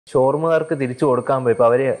ഷോറൂമുകാർക്ക് തിരിച്ചു കൊടുക്കാൻ പോയി. ഇപ്പൊ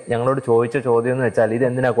അവര് ഞങ്ങളോട് ചോദിച്ച ചോദ്യം എന്ന് വെച്ചാൽ ഇത്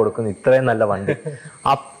എന്തിനാ കൊടുക്കുന്നത് ഇത്രയും നല്ല വണ്ടി?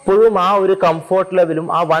 അപ്പോഴും ആ ഒരു കംഫോർട്ട് ലെവലും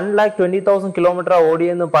ആ 1,20,000 കിലോമീറ്റർ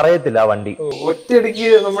ഓടിയെന്ന് പറയത്തില്ല ആ വണ്ടി. ഒറ്റയടിക്ക്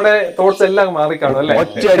നമ്മുടെ തോട്ട്സ് എല്ലാം മാറിക്കാണും.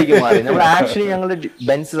 ഒറ്റയടിക്ക് മാറി. നമ്മൾ ആക്ച്വലി ഞങ്ങൾ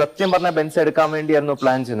ബെൻസ്, സത്യം പറഞ്ഞ ബെൻസ് എടുക്കാൻ വേണ്ടിയായിരുന്നു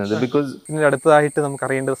പ്ലാൻ ചെയ്യുന്നത്. ബിക്കോസ് ഇതിന്റെ അടുത്തതായിട്ട് നമുക്ക്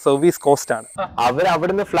അറിയേണ്ടത് സർവീസ് കോസ്റ്റ് ആണ്. അവർ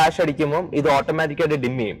അവിടുന്ന് ഫ്ലാഷ് അടിക്കുമ്പോൾ ഇത് ഓട്ടോമാറ്റിക്കായിട്ട്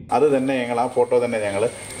ഡിം ചെയ്യും. അത് തന്നെ ഞങ്ങൾ ആ ഫോട്ടോ തന്നെ ഞങ്ങൾ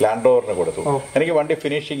ലാൻഡ് റോവറിന് കൊടുത്തു. എനിക്ക് വണ്ടി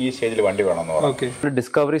ഫിനിഷിംഗ് ഈ സ്റ്റേജിൽ വണ്ടി വേണമെന്ന് പറഞ്ഞു.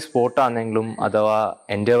 ഡിസ്കവറി സ്പോർട്ട് ആണെങ്കിലും അഥവാ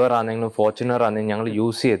എൻഡേവർ ആണെങ്കിലും ഫോർച്യൂണർ ആണെങ്കിലും ഞങ്ങൾ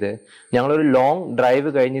യൂസ് ചെയ്ത് ഞങ്ങളൊരു ലോങ് ഡ്രൈവ്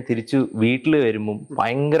കഴിഞ്ഞ് തിരിച്ചു വീട്ടിൽ വരുമ്പോൾ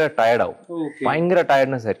ഭയങ്കര ടയർഡാവും. ഭയങ്കര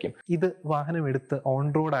ടയർഡ്നെസ് ആയിരിക്കും. ഇത് വാഹനം എടുത്ത് ഓൺ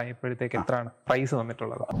റോഡ് ആയപ്പോഴത്തേക്ക് എത്രയാണ് പ്രൈസ്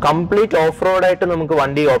വന്നിട്ടുള്ളത്? കംപ്ലീറ്റ് ഓഫ് റോഡ് ആയിട്ട് നമുക്ക്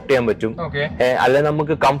വണ്ടി ഓപ്റ്റ് ചെയ്യാൻ പറ്റും. അല്ലെ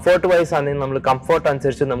നമുക്ക് കംഫോർട്ട് വൈസ് ആണെങ്കിൽ നമ്മൾ കംഫോർട്ട്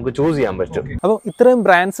അനുസരിച്ച് നമുക്ക് ചൂസ് ചെയ്യാൻ പറ്റും. അപ്പോൾ ഇത്രയും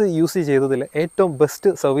ബ്രാൻഡ്സ് യൂസ് ചെയ്തതിൽ ഏറ്റവും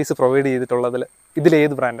ബെസ്റ്റ് സർവീസ് പ്രൊവൈഡ് ചെയ്തിട്ടുള്ളതിൽ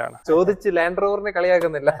ഇതിലേത് ബ്രാൻഡാണ്? ചോദിച്ച് ലാൻഡ് റോവറിനെ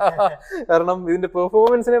കളിയാക്കുന്നില്ല, കാരണം ഇതിന്റെ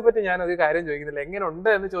പെർഫോമൻസിനെ പറ്റി ഞാൻ ഒരു കാര്യം ചോദിക്കുന്നില്ല. എങ്ങനെ ഉണ്ട്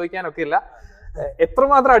എന്ന് ചോദിക്കാനൊക്കെ ഇല്ല,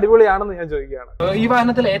 എത്രമാത്രം അടിപൊളിയാണെന്ന് ഞാൻ ചോദിക്കുകയാണ്. ഈ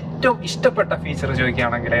വാഹനത്തിൽ ഏറ്റവും ഇഷ്ടപ്പെട്ട ഫീച്ചർ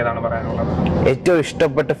ചോദിക്കുകയാണെങ്കിൽ ഏതാണ് പറയാനുള്ളത്? ഏറ്റവും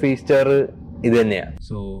ഇഷ്ടപ്പെട്ട ഫീച്ചർ ഇത് തന്നെയാണ്.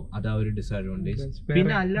 സോ അതാ ഒരു ഡിസഡ്വാൻറ്റേജ്.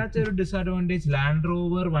 പിന്നെ അല്ലാത്ത ഒരു ഡിസഡ്വാൻറ്റേജ് ലാൻഡ്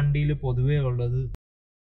റോവർ വണ്ടിയിൽ പൊതുവേ ഉള്ളത്.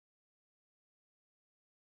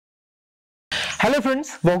 ഹലോ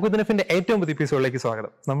ഫ്രണ്ട്സ്, വോക്കുദിനഫിന്റെ ഏറ്റവും പുതിയ എപ്പിസോഡിലേക്ക്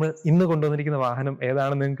സ്വാഗതം. നമ്മൾ ഇന്ന് കൊണ്ടുവന്നിരിക്കുന്ന വാഹനം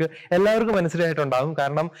ഏതാണെന്ന് നിങ്ങൾക്ക് എല്ലാവർക്കും മനസ്സിലായിട്ടുണ്ടാകും.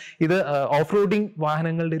 കാരണം ഇത് ഓഫ് റോഡിംഗ്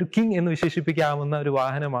വാഹനങ്ങളുടെ ഒരു കിങ് എന്ന് വിശേഷിപ്പിക്കാവുന്ന ഒരു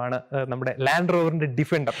വാഹനമാണ് നമ്മുടെ ലാൻഡ് റോവറിന്റെ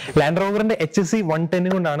ഡിഫൻഡർ. ലാൻഡ് റോവറിന്റെ HSE 110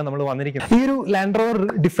 കൊണ്ടാണ് നമ്മൾ വന്നിരിക്കുന്നത്. ഈ ഒരു ലാൻഡ് റോവർ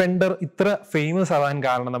ഡിഫൻഡർ ഇത്ര ഫേമസ് ആവാൻ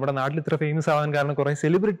കാരണം, നമ്മുടെ നാട്ടിൽ ഇത്ര ഫേമസ് ആവാൻ കാരണം കുറെ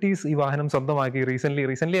സെലിബ്രിറ്റീസ് ഈ വാഹനം സ്വന്തമാക്കി.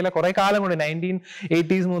 റീസെന്റ് അല്ല, കുറെ കാലം കൊണ്ട്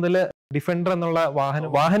 1980s മുതൽ ഡിഫൻഡർ എന്നുള്ള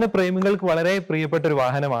വാഹന പ്രേമികൾക്ക് വളരെ പ്രിയപ്പെട്ട ഒരു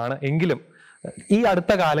വാഹനമാണ്. എങ്കിലും ഈ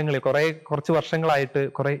അടുത്ത കാലങ്ങളിൽ കുറച്ച് വർഷങ്ങളായിട്ട്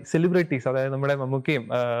കുറെ സെലിബ്രിറ്റീസ്, അതായത് നമ്മുടെ മമ്മൂക്കയും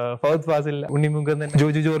ഫഹദ് ഫാസിൽ, ഉണ്ണിമുകുന്ദൻ,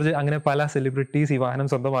 ജോജു ജോർജ്, അങ്ങനെ പല സെലിബ്രിറ്റീസ് ഈ വാഹനം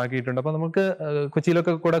സ്വന്തമാക്കിയിട്ടുണ്ട്. അപ്പൊ നമുക്ക്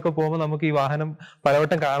കൊച്ചിയിലൊക്കെ കൂടെ ഒക്കെ പോകുമ്പോൾ നമുക്ക് ഈ വാഹനം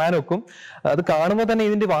പലവട്ടം കാണാനൊക്കും. അത് കാണുമ്പോൾ തന്നെ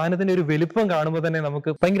ഇതിന്റെ വാഹനത്തിന്റെ ഒരു വലിപ്പം കാണുമ്പോൾ തന്നെ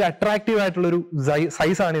നമുക്ക് ഭയങ്കര അട്രാക്റ്റീവ് ആയിട്ടുള്ള ഒരു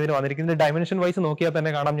സൈസാണ് ഇതിന് വന്നിരിക്കുന്നത്. ഡയമെൻഷൻ വൈസ് നോക്കിയാൽ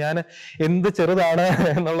തന്നെ കാണാം ഞാൻ എന്ത് ചെറുതാണ്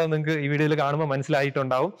എന്നുള്ളത് നിങ്ങൾക്ക് ഈ വീഡിയോയിൽ കാണുമ്പോൾ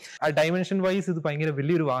മനസ്സിലായിട്ടുണ്ടാവും. ആ ഡയമെൻഷൻ വൈസ് ഇത് ഭയങ്കര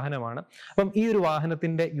വലിയൊരു വാഹനമാണ്. അപ്പം ഈ ഒരു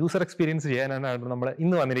വാഹനത്തിന്റെ യൂസർ എക്സ്പീരിയൻസ് ചെയ്യാൻ നമ്മൾ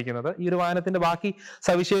ഇന്ന് വന്നിരിക്കുന്നത്. ഈ ഒരു വാഹനത്തിന്റെ ബാക്കി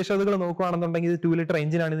സവിശേഷതകൾ നോക്കുകയാണെന്നുണ്ടെങ്കിൽ ഇത് 2 ലിറ്റർ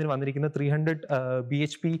എഞ്ചിനാണ് ഇതിന് വന്നിരിക്കുന്നത്. 300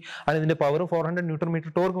 bhp ആണ് ഇതിന്റെ പവറും 400 ന്യൂട്ടൺ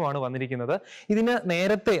മീറ്റർ ടോർക്കുമാണ് വന്നിരിക്കുന്നത്. ഇതിന്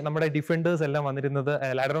നേരത്തെ നമ്മുടെ ഡിഫൻഡേഴ്സ് എല്ലാം വന്നിരുന്നത്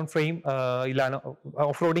ladder on frame ഇല്ലാണ്,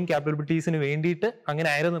 of roading കാപ്പബിലിറ്റീസിന് വേണ്ടിയിട്ട്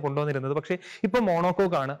അങ്ങനെ ആയിരുന്നു കൊണ്ടുവന്നിരുന്നത്. പക്ഷേ ഇപ്പൊ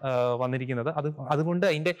മോണോക്കോക്കാണ് വന്നിരിക്കുന്നത്. അതുകൊണ്ട്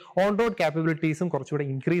അതിന്റെ ഓൺ റോഡ് കാപ്പബിലിറ്റീസും കുറച്ചുകൂടെ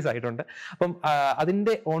ഇൻക്രീസ് ആയിട്ടുണ്ട്. അപ്പം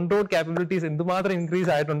അതിന്റെ ഓൺ റോഡ് കാപ്പബിലിറ്റീസ് എന്തുമാത്രം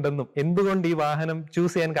ഇൻക്രീസ് ആയിട്ടുണ്ടെന്നും എന്തുകൊണ്ട് ഈ വാഹനം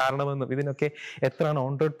ചൂസ് ചെയ്യാൻ കാരണമെന്നും ഇതിനൊക്കെ എത്രയാണ്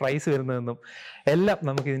ഓൺ റോഡ് പ്രൈസ് വരുന്നതെന്നും എല്ലാം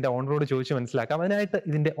നമുക്ക് ഇതിന്റെ ഓൺ റോഡ് ചോദിച്ച് മനസ്സിലാക്കാം. അതിനായിട്ട്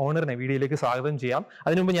ഇതിന്റെ ഓണറിനെ വീഡിയോയിലേക്ക് സ്വാഗതം ചെയ്യാം.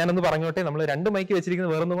 അതിനുമുമ്പ് ഞാനൊന്ന് പറഞ്ഞോട്ടെ, നമ്മൾ 2 മൈക്ക്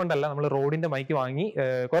വെച്ചിരിക്കുന്നത് വേറൊന്നും കൊണ്ടല്ല, നമ്മൾ റോഡിന്റെ മൈക്ക് വാങ്ങി.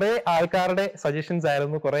 കുറെ ആൾക്കാരുടെ സജഷൻസ്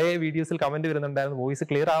ആയിരുന്നു, കുറെ വീഡിയോസിൽ കമന്റ് വരുന്നുണ്ടായിരുന്നു വോയിസ്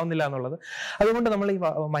ക്ലിയർ ആവുന്നില്ല എന്നുള്ളത്. അതുകൊണ്ട് നമ്മൾ ഈ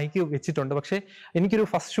മൈക്ക് വെച്ചിട്ടുണ്ട്. പക്ഷെ എനിക്കൊരു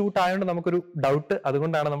ഫസ്റ്റ് ഷൂട്ട് ആയതുകൊണ്ട് നമുക്കൊരു ഡൗട്ട്,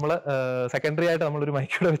 അതുകൊണ്ടാണ് നമ്മൾ സെക്കൻഡറി ആയിട്ട് നമ്മളൊരു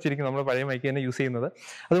മൈക്കൂടെ വെച്ചിരിക്കുന്നത്. നമ്മൾ പഴയ മൈക്ക് തന്നെ യൂസ് ചെയ്യുന്നത്,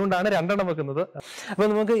 അതുകൊണ്ടാണ് 2 എണ്ണം വെക്കുന്നത്. അപ്പൊ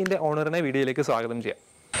നമുക്ക് ഇതിന്റെ ഓണറിനെ വീഡിയോയിലേക്ക് സ്വാഗതം ചെയ്യാം.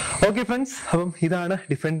 ഓക്കെ ഫ്രണ്ട്സ്, അപ്പം ഇതാണ്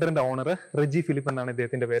ഡിഫൻഡറിന്റെ ഓണർ, റെജി ഫിലിപ്പ് എന്നാണ്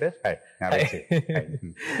ഇദ്ദേഹത്തിന്റെ പേര്.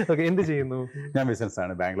 ഓക്കെ, എന്ത് ചെയ്യുന്നു? ഞാൻ ബിസിനസ്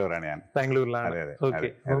ആണ്, ബാംഗ്ലൂരാണ്. ഞാൻ ബാംഗ്ലൂരിലാണ്. ഓക്കെ,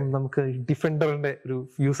 അപ്പം നമുക്ക് ഡിഫൻഡറിന്റെ ഒരു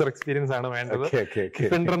യൂസർ എക്സ്പീരിയൻസ് ആണ് വേണ്ടത്.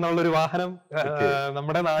 ഡിഫൻഡർ എന്നുള്ള ഒരു വാഹനം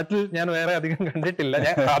നമ്മുടെ നാട്ടിൽ ഞാൻ വേറെ അധികം കണ്ടിട്ടില്ല.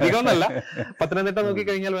 ഞാൻ അധികം ഒന്നല്ല, പത്തനംതിട്ട നോക്കി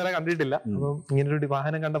കഴിഞ്ഞാൽ വേറെ കണ്ടിട്ടില്ല. അപ്പം ഇങ്ങനൊരു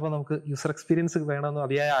വാഹനം കണ്ടപ്പോൾ നമുക്ക് യൂസർ എക്സ്പീരിയൻസ് വേണമെന്ന്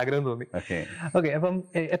അതിയായ ആഗ്രഹം തോന്നി. ഓക്കെ, അപ്പം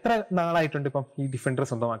എത്ര നാളായിട്ടുണ്ട് ഇപ്പം ഈ ഡിഫൻഡർ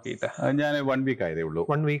സ്വന്തമാക്കിയിട്ട്? ഞാൻ 1 വീക്ക് ആയതേ ഉള്ളൂ.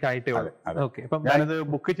 1 വീക്ക് ആയിട്ടേ ഉള്ളൂ. ഓക്കെ, അപ്പം ഞാനിത്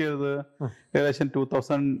ബുക്ക് ചെയ്തത് ഏകദേശം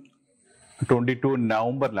 2022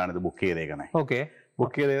 നവംബറിലാണ് ഇത് ബുക്ക് ചെയ്തേക്കണേ. ഓക്കെ,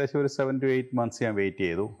 ബുക്ക് ചെയ്ത് ഏകദേശം ഒരു 7 to 8 months ഞാൻ വെയിറ്റ്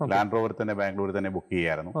ചെയ്തു. ലാൻഡ് റോവർ തന്നെ ബാംഗ്ലൂരിൽ തന്നെ ബുക്ക്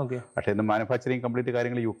ചെയ്യായിരുന്നു. പക്ഷെ ഇന്ന് മാനുഫാക്ചറിങ് കംപ്ലീറ്റ്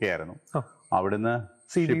കാര്യങ്ങൾ UK ആയിരുന്നു. അവിടുന്ന്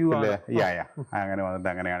അങ്ങനെ വന്നിട്ട്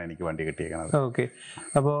അങ്ങനെയാണ് എനിക്ക് വണ്ടി കിട്ടിയേക്കുന്നത്. ഓക്കെ,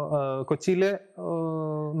 അപ്പോ കൊച്ചിയില്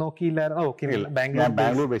നോക്കിയില്ലായിരുന്നു? ഞാൻ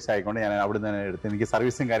ബാംഗ്ലൂർ ബേസ് ആയിക്കൊണ്ട് ഞാൻ അവിടുന്ന് തന്നെ എടുത്തു. എനിക്ക്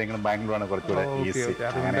സർവീസും കാര്യങ്ങളും ബാംഗ്ലൂരാണ് കുറച്ചുകൂടെ ഈസി.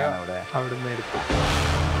 അങ്ങനെയാണ് അവിടുന്ന് എടുത്തു.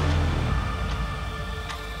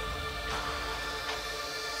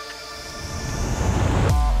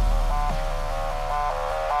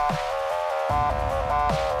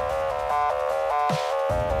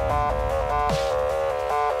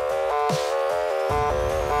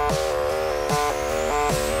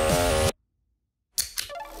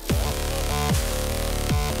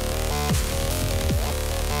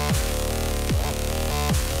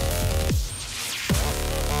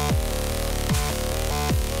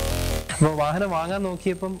 അപ്പൊ വാഹനം വാങ്ങാൻ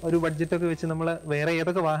നോക്കിയപ്പം ഒരു ബഡ്ജറ്റ് ഒക്കെ വെച്ച് നമ്മൾ വേറെ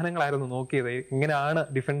ഏതൊക്കെ വാഹനങ്ങളായിരുന്നു നോക്കിയത്? ഇങ്ങനെയാണ്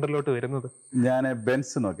ഡിഫൻഡറിലോട്ട് വരുന്നത്? ഞാൻ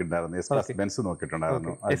Benz നോക്കിയിട്ടുണ്ടായിരുന്നു, S class Benz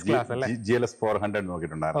നോക്കിയിട്ടുണ്ടായിരുന്നു, GLS 400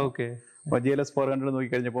 നോക്കിയിട്ടുണ്ടായിരുന്നു. അപ്പൊ GLS 400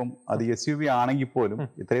 നോക്കിക്കഴിഞ്ഞപ്പം അത് SUV ആണെങ്കിൽ പോലും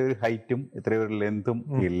ഇത്രയും ഒരു ഹൈറ്റും ഇത്രയും ഒരു ലെങ്തും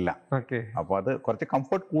ഇല്ല. അപ്പൊ അത് കുറച്ച്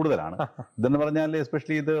കംഫർട്ട് കൂടുതലാണ്. ഇതെന്ന് പറഞ്ഞാൽ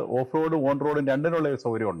എസ്പെഷ്യലി ഇത് ഓഫ് റോഡും ഓൺ റോഡും രണ്ടിനുള്ള ഒരു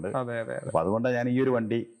സൗകര്യമുണ്ട്. അപ്പൊ അതുകൊണ്ടാണ് ഞാൻ ഈ ഒരു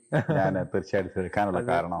വണ്ടി ഞാൻ തീർച്ചയായിട്ടും എടുക്കാനുള്ള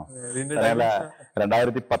കാരണം.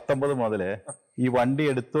 2019 മുതല് ഈ വണ്ടി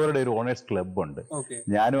എടുത്തവരുടെ ഒരു ഓണേഴ്സ് ക്ലബ് ഉണ്ട്.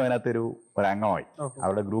 ഞാനും അതിനകത്തൊരു അംഗമായി.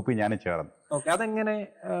 അവരുടെ ഗ്രൂപ്പിൽ ഞാൻ ചേർന്നു.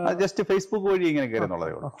 ജസ്റ്റ് ഫേസ്ബുക്ക് വഴി ഇങ്ങനെ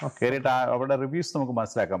കയറുന്നുള്ളതേ ഉള്ളൂ. കയറിയിട്ട് അവരുടെ റിവ്യൂസ് നമുക്ക്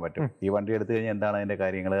മനസ്സിലാക്കാൻ പറ്റും. ഈ വണ്ടി എടുത്തു കഴിഞ്ഞാൽ എന്താണ് അതിന്റെ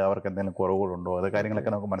കാര്യങ്ങൾ, അവർക്ക് എന്തെങ്കിലും കുറവുകളുണ്ടോ, അത്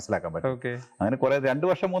കാര്യങ്ങളൊക്കെ നമുക്ക് മനസ്സിലാക്കാൻ പറ്റും. അങ്ങനെ കുറെ 2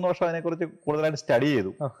 വർഷം 3 വർഷം അതിനെക്കുറിച്ച് കൂടുതലായിട്ട് സ്റ്റഡി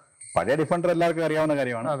ചെയ്തു. പഴയ ഡിഫൻഡർ എല്ലാവർക്കും അറിയാവുന്ന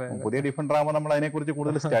കാര്യമാണ്. പുതിയ ഡിഫൻഡർ ആകുമ്പോൾ നമ്മൾ അതിനെക്കുറിച്ച്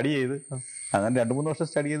കൂടുതൽ സ്റ്റഡി ചെയ്ത് അങ്ങനെ 2-3 വർഷം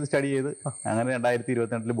സ്റ്റഡി ചെയ്ത് അങ്ങനെ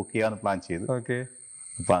 2022 ബുക്ക് ചെയ്യാന്ന് പ്ലാൻ ചെയ്തു.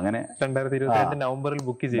 അപ്പൊ അങ്ങനെ 2022 നവംബറിൽ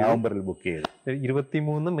ബുക്ക് ചെയ്തു.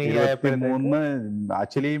 23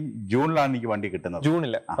 ആക്ച്വലി ജൂണിലാണ് എനിക്ക് വണ്ടി കിട്ടുന്നത്.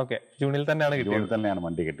 ജൂണിൽ തന്നെയാണ്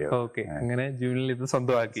വണ്ടി കിട്ടിയത്. അങ്ങനെ ജൂണിൽ ഇത്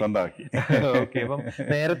സ്വന്തമാക്കി. അപ്പം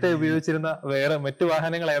നേരത്തെ ഉപയോഗിച്ചിരുന്ന വേറെ മറ്റു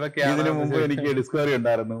വാഹനങ്ങൾ ഏതൊക്കെയാണ്? ഇതിനു മുമ്പ് എനിക്ക് ഡിസ്കവറി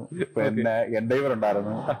ഉണ്ടായിരുന്നു, പിന്നെ എൻഡൈവർ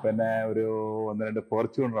ഉണ്ടായിരുന്നു, പിന്നെ ഒരു 1-2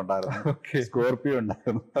 ഫോർച്യൂണർ ഉണ്ടായിരുന്നു, സ്കോർപിയോ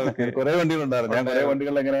ഉണ്ടായിരുന്നു, കുറെ വണ്ടികളുണ്ടായിരുന്നു. ഞാൻ കുറെ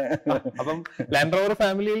വണ്ടികൾ എങ്ങനെ. അപ്പം ലാൻഡ് റോവർ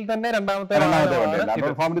ഫാമിലിയിൽ തന്നെ രണ്ടാമത്തെ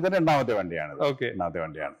ഫാമിലി തന്നെ രണ്ടാമത്തെ വണ്ടിയാണ്.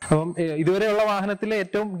 അപ്പം ഇതുവരെയുള്ള വാഹനത്തിലെ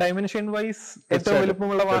ഏറ്റവും ഡൈമെൻഷൻ വൈസ് ഏറ്റവും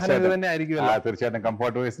വലുപ്പമുള്ള വാഹനം ഇത് തന്നെ ആയിരിക്കും. തീർച്ചയായിട്ടും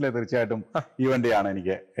കംഫർട്ട് വൈസിൽ തീർച്ചയായിട്ടും ഈ വണ്ടിയാണ്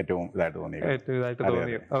എനിക്ക് ഏറ്റവും ഇതായിട്ട് തോന്നിയത്.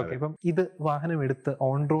 അപ്പം ഇത് വാഹനം എടുത്ത്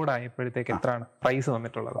ഓൺ റോഡ് ആയപ്പോഴത്തേക്ക് എത്രയാണ് പ്രൈസ്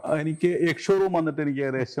വന്നിട്ടുള്ളത്? എനിക്ക് എക്സ്ഷോറൂം വന്നിട്ട് എനിക്ക്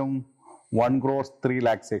ഏകദേശം 1,03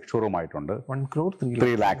 lakhs എക്സ്ഷോറൂം ആയിട്ടുണ്ട്.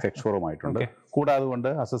 3 lakhs എക്സ്ഷോറൂം ആയിട്ടുണ്ട്. കൂടാതെ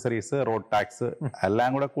കൊണ്ട് അക്സസറീസ്, റോഡ് ടാക്സ് എല്ലാം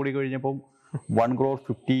കൂടെ കൂടി കഴിഞ്ഞപ്പം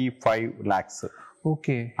 1,55 lakhs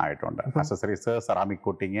ആയിട്ടുണ്ട്. അക്സസറീസ്, സെറാമിക്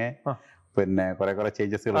കോട്ടിങ്, പിന്നെ കുറെ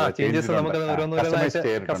ചേഞ്ചസ്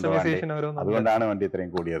അതുകൊണ്ടാണ് വണ്ടി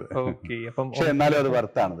ഇത്രയും കൂടിയത്. പക്ഷെ എന്നാലും അത്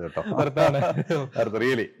വർത്താണ് കേട്ടോ.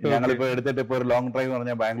 റിയലി ഞങ്ങളിപ്പോ എടുത്തിട്ട് ഇപ്പൊ ഒരു ലോങ് ഡ്രൈവ്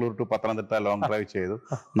പറഞ്ഞാൽ Bangalore to Pathanamthitta long drive ചെയ്തു.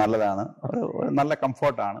 നല്ലതാണ്, നല്ല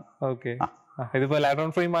കംഫർട്ടാണ്. ഇതിപ്പോ ലാഡോൺ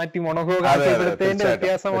ഫ്രെയിം മാറ്റി മോണോകോ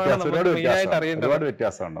വ്യത്യാസമാണ് ഒരുപാട്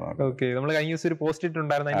വ്യത്യാസമുണ്ട്. നമ്മൾ കഴിഞ്ഞ ദിവസം ഒരു പോസ്റ്റ്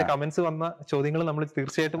ഇട്ടുണ്ടായിരുന്നു, അതിന്റെ കമന്റ്സ് വന്ന ചോദ്യങ്ങൾ നമ്മൾ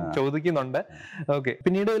തീർച്ചയായിട്ടും ചോദിക്കുന്നുണ്ട്.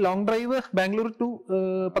 പിന്നീട് long drive Bangalore to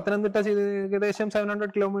Pathanamthitta ഏകദേശം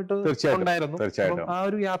 700 കിലോമീറ്റർ ഉണ്ടായിരുന്നു. ആ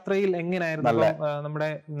ഒരു യാത്രയിൽ എങ്ങനെയായിരുന്നു നമ്മുടെ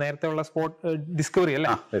നേരത്തെ ഉള്ള സ്പോട്ട് ഡിസ്കവറി അല്ലേ?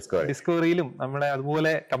 ഡിസ്കവറിയിലും നമ്മുടെ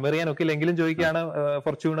അതുപോലെ കമ്പയർ ചെയ്യാൻ ഒക്കെ എങ്കിലും ചോദിക്കുകയാണ്.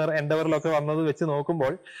 ഫോർച്യൂണർ, എൻഡവറിലൊക്കെ വന്നത് വെച്ച്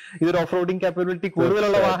നോക്കുമ്പോൾ ഇതൊരു ഓഫ് റോഡിംഗ് കാപ്പബിലിറ്റി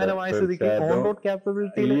കൂടുതലുള്ള വാഹനമായ സ്ഥിതിക്ക്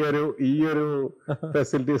ഈ ഒരു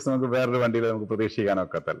ഫെസിലിറ്റീസ് നമുക്ക് വേറൊരു വണ്ടിയിൽ നമുക്ക്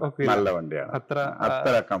പ്രതീക്ഷിക്കാനൊക്കത്തില്ല. നല്ല വണ്ടിയാണ്,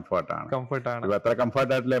 അത്ര കംഫർട്ടാണ്. അത്ര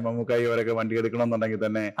കംഫർട്ടായിട്ടില്ലേ മമ്മൂക്കായി ഇവരൊക്കെ വണ്ടി എടുക്കണമെന്നുണ്ടെങ്കിൽ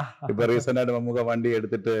തന്നെ. ഇപ്പൊ റീസെന്റ് ആയിട്ട് മമ്മൂക്ക വണ്ടി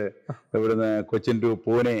എടുത്തിട്ട് ഇവിടുന്ന് കൊച്ചിൻ ടു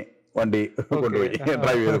പൂനെ വണ്ടി കൊണ്ടുപോയി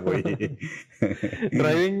ഡ്രൈവ് ചെയ്ത് പോയി.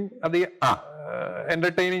 ഡ്രൈവിംഗ് അധികം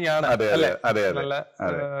എന്റർടൈനിങ് ആണ്. നല്ല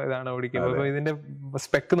ഇതാണ് ഓടിക്കുന്നത്. അപ്പൊ ഇതിന്റെ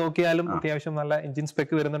സ്പെക്ക് നോക്കിയാലും അത്യാവശ്യം നല്ല എഞ്ചിൻ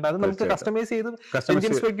സ്പെക്ക് വരുന്നുണ്ട്. അത് നമുക്ക് കസ്റ്റമൈസ് ചെയ്ത്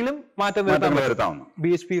എഞ്ചിൻ സ്പെക്കിലും മാറ്റം വരുത്താം.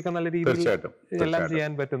 BHP ഒക്കെ നല്ല രീതിയിൽ എല്ലാം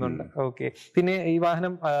ചെയ്യാൻ പറ്റുന്നുണ്ട്. പിന്നെ ഈ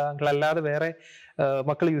വാഹനം അല്ലാതെ വേറെ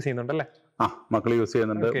മക്കൾ യൂസ് ചെയ്യുന്നുണ്ടല്ലേ? മക്കൾ യൂസ്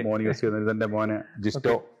ചെയ്യുന്നുണ്ട്, മോൻ യൂസ് ചെയ്യുന്നുണ്ട്. ഇതിന്റെ മോന്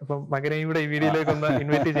ജിസ്റ്റോ. അപ്പം മകനെയും കൂടെ ഈ വീഡിയോയിലേക്ക് ഒന്ന്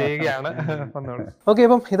ഇൻവൈറ്റ് ചെയ്യുകയാണ്.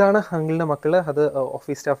 അപ്പം ഇതാണ് അങ്കിളിന്റെ മക്കള്. അത്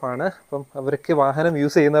ഓഫീസ് സ്റ്റാഫ് ആണ്. അപ്പം അവർക്ക് വാഹനം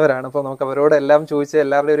യൂസ് ചെയ്യുന്നവരാണ്. അപ്പൊ നമുക്ക് അവരോട് എല്ലാം ചോദിച്ച്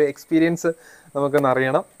എല്ലാവരുടെയും ഒരു എക്സ്പീരിയൻസ് നമുക്കൊന്ന്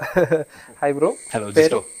അറിയണം. Hi bro.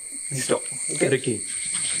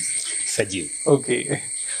 ഓക്കെ.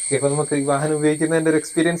 അപ്പൊ നമുക്ക് ഈ വാഹനം ഉപയോഗിക്കുന്നതിന്റെ ഒരു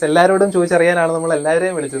എക്സ്പീരിയൻസ് എല്ലാവരോടും ചോദിച്ചറിയാനാണ് നമ്മൾ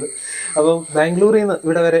എല്ലാവരെയും വിളിച്ചത്. അപ്പം ബാംഗ്ലൂരിൽ നിന്ന്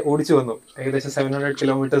ഇവിടെ വരെ ഓടിച്ചു വന്നു. ഏകദേശം 700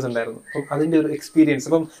 കിലോമീറ്റേഴ്സ് ഉണ്ടായിരുന്നു. അപ്പം അതിന്റെ ഒരു എക്സ്പീരിയൻസ്,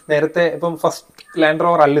 ഇപ്പം നേരത്തെ ഇപ്പം ഫസ്റ്റ് ലാൻഡ്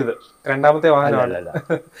റോവർ അല്ല ഇത്, രണ്ടാമത്തെ വാഹനമാണ്.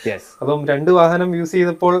 അപ്പം 2 വാഹനം യൂസ്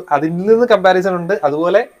ചെയ്തപ്പോൾ അതിൽ നിന്ന് കമ്പാരിസൺ ഉണ്ട്.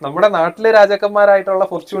 അതുപോലെ നമ്മുടെ നാട്ടിലെ രാജാക്കന്മാരായിട്ടുള്ള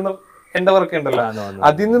ഫോർച്യൂണർ എൻഡവർക്ക് ഉണ്ടല്ലോ,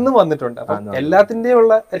 അതിൽ നിന്നും വന്നിട്ടുണ്ട്. അപ്പം എല്ലാത്തിന്റെയും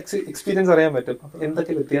ഉള്ള എക്സ്പീരിയൻസ് അറിയാൻ പറ്റും. അപ്പൊ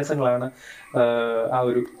എന്തൊക്കെ വ്യത്യാസങ്ങളാണ് ആ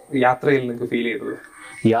ഒരു യാത്രയിൽ നിങ്ങൾക്ക് ഫീൽ ചെയ്തത്?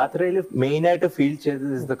 യാത്രയിൽ മെയിൻ ആയിട്ട് ഫീൽ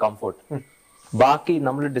ചെയ്തത് ദ കംഫർട്ട്. ബാക്കി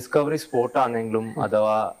നമ്മൾ ഡിസ്കവറി സ്പോട്ട് ആണെങ്കിലും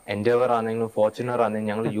അഥവാ എൻഡേവർ ആണെങ്കിലും ഫോർച്യൂണർ ആണെങ്കിലും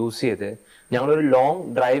ഞങ്ങൾ യൂസ് ചെയ്ത് ഞങ്ങളൊരു ലോങ്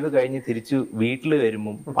ഡ്രൈവ് കഴിഞ്ഞ് തിരിച്ച് വീട്ടിൽ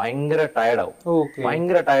വരുമ്പോൾ ഭയങ്കര ടയർഡാവും,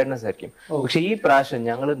 ഭയങ്കര ടയർഡ്നെസ് ആയിരിക്കും. പക്ഷെ ഈ പ്രാവശ്യം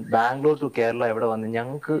ഞങ്ങൾ ബാംഗ്ലൂർ ടു കേരള എവിടെ വന്ന്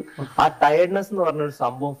ഞങ്ങൾക്ക് ആ ടയർഡ്നെസ് എന്ന് പറഞ്ഞൊരു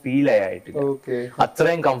സംഭവം ഫീൽ ആയിട്ടില്ല.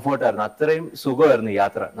 അത്രയും കംഫർട്ടായിരുന്നു, അത്രയും സുഖമായിരുന്നു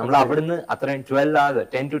യാത്ര. നമ്മൾ അവിടുന്ന് അത്രയും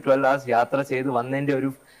 10 to 12 hours യാത്ര ചെയ്ത് വന്നതിന്റെ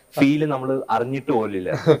ഒരു ഫീല് നമ്മൾ അറിഞ്ഞിട്ട് പോലില്ല.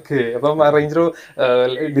 അപ്പം റേഞ്ച്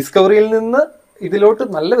ഡിസ്കവറിയിൽ നിന്ന് ഇതിലോട്ട്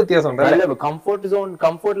നല്ല വ്യത്യാസമുണ്ട്. നല്ല കംഫോർട്ട്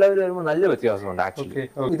ലെവൽ വരുമ്പോൾ നല്ല വ്യത്യാസമുണ്ട് ആക്ച്വലി.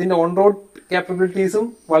 ഇതിന്റെ ഓൺ റോഡ് ക്യാപ്പബിലിറ്റീസും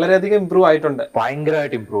വളരെയധികം ഇംപ്രൂവ് ആയിട്ടുണ്ട്,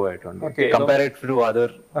 ഭയങ്കരമായിട്ട് ഇംപ്രൂവ് ആയിട്ടുണ്ട്. Compared to other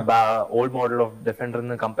old model of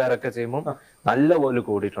ഡിഫൻഡറിന് compare ഒക്കെ ചെയ്യുമ്പോൾ നല്ല പോലെ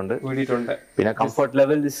കൂടിയിട്ടുണ്ട്. പിന്നെ കംഫർട്ട്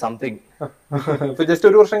ലെവൽ ഇസ് സംതിങ്. ഇപ്പൊ ജസ്റ്റ്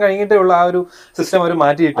ഒരു വർഷം കഴിഞ്ഞിട്ടേ ഉള്ള ആ ഒരു സിസ്റ്റം അവർ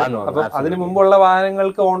മാറ്റിയിട്ട്, അപ്പൊ അതിന് മുമ്പുള്ള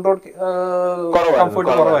വാഹനങ്ങൾക്ക് ഓൺ റോഡ്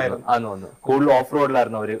കംഫർട്ട് കുറവായിരുന്നു, കൂടുതൽ ഓഫ്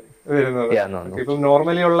റോഡിലായിരുന്നു അവര് വരുന്നത്. ഇപ്പം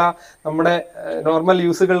നോർമലി ഉള്ള നമ്മുടെ നോർമൽ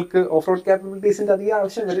യൂസുകൾക്ക് ഓഫ് റോഡ് ക്യാപ്പബിലിറ്റീസിന്റെ അധികം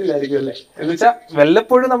ആവശ്യം വരില്ലായിരിക്കും അല്ലേ? എന്ന് വെച്ചാൽ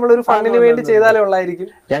വല്ലപ്പോഴും നമ്മളൊരു ഫണ്ടിന് വേണ്ടി ചെയ്താലേ ഉള്ളായിരിക്കും.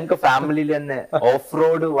 ഞങ്ങൾക്ക് ഫാമിലിയിൽ തന്നെ ഓഫ്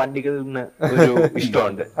റോഡ് വണ്ടികളിന് ഒരു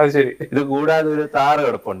ഇഷ്ടമുണ്ട്. അത് ശരി. ഇത് കൂടാതെ ഒരു താറ്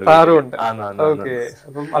കിടപ്പുണ്ട്. ഓക്കെ,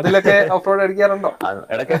 അപ്പം അതിലൊക്കെ ഓഫ് റോഡ് അടിക്കാറുണ്ടോ?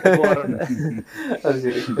 ഇടയ്ക്കൊക്കെ പോകാറുണ്ട്. അത്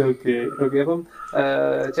ശരി. Okay okay. അപ്പം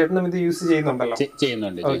ചേട്ടനും ഇത് യൂസ് ചെയ്യുന്നുണ്ടല്ലോ?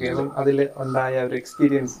 ചെയ്യുന്നുണ്ട്. ഓക്കെ, അപ്പം അതിൽ ഉണ്ടായ ഒരു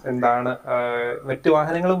എക്സ്പീരിയൻസ് എന്താണ്? മറ്റു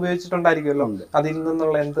വാഹനങ്ങൾ ഉപയോഗിച്ചിട്ടുണ്ടായിരിക്കുമല്ലോ, അതിൽ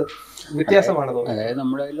നിന്നുള്ള എന്ത് വ്യത്യാസമാണ് തോന്നുന്നത്? അതായത്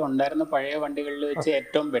നമ്മുടെ കയ്യിൽ ഉണ്ടായിരുന്ന പഴയ വണ്ടികളിൽ വെച്ച്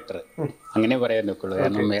ഏറ്റവും ബെറ്റർ അങ്ങനെ പറയാൻ നോക്കുള്ളൂ.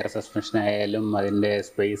 കാരണം എയർ സസ്പെൻഷൻ ആയാലും അതിന്റെ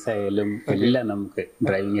സ്പേസ് ആയാലും എല്ലാം നമുക്ക്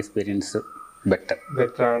ഡ്രൈവിംഗ് എക്സ്പീരിയൻസ്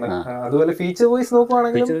ബെറ്റർ ആണ്. അതുപോലെ ഫീച്ചർ വൈസ്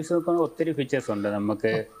നോക്കുവാണെങ്കിൽ ഒത്തിരി ഫീച്ചേഴ്സ് ഉണ്ട്.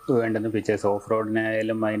 നമുക്ക് വേണ്ടുന്ന ഫീച്ചേഴ്സ് ഓഫ്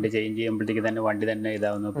റോഡിനായാലും അതിന്റെ ചേഞ്ച് ചെയ്യുമ്പോഴത്തേക്ക് തന്നെ വണ്ടി തന്നെ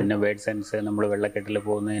ഇതാവുന്നു. പിന്നെ വേർഡ് സെൻസ്, നമ്മൾ വെള്ളക്കെട്ടിൽ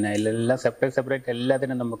പോകുന്നതിനായാലും സെപ്പറേറ്റ്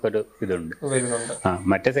എല്ലാത്തിനും നമുക്കൊരു ഇതുണ്ട്.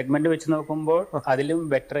 മറ്റേ സെഗ്മെന്റ് വെച്ച് നോക്കുമ്പോൾ അതിലും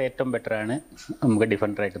ബെറ്റർ, ഏറ്റവും ബെറ്റർ ആണ് നമുക്ക്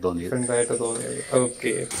ഡിഫറൻറ്റ് ആയിട്ട് തോന്നിയത്.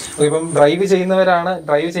 ഓക്കെ, ഇപ്പം ഡ്രൈവ്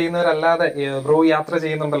ചെയ്യുന്നവരല്ലാതെ ബ്രോ യാത്ര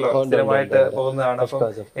ചെയ്യുന്നുണ്ടല്ലോ, സ്ഥിരമായിട്ട് പോകുന്നതാണ്. അപ്പം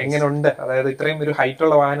എങ്ങനെയുണ്ട്? അതായത് ഇത്രയും ഒരു ഹൈറ്റ്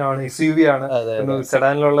ഉള്ള വാഹനമാണ്, SUV ആണ്,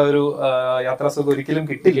 സെഡാനിലുള്ള ഒരു യാത്രാസുഖം ഒരിക്കലും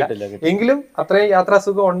കിട്ടില്ല. എങ്കിലും അത്രയും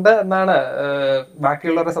യാത്രാസുഖം ഉണ്ട് എന്നാണ്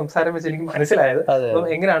ബാക്കിയുള്ളവരുടെ സംസാരം വെച്ച് എനിക്ക് മനസ്സിലായത്. അപ്പം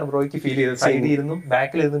എങ്ങനെയാണ് ബ്രോയ്ക്ക് ഫീൽ ചെയ്തത്? സൈഡിൽ ഇരുന്നും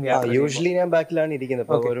ബാക്കിലിരുന്നും? യൂഷ്വലി ഞാൻ ബാക്കിലാണ് ഇരിക്കുന്നത്.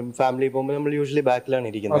 ഇപ്പൊ ഒരു ഫാമിലി പോകുമ്പോൾ നമ്മൾ യൂഷ്വലി ബാക്കിലാണ്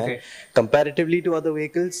ഇരിക്കുന്നത്. Comparatively to other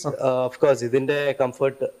vehicles of course ഇതിന്റെ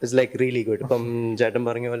comfort is like really good. ഇപ്പം ചേട്ടൻ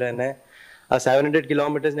പറഞ്ഞ പോലെ തന്നെ 700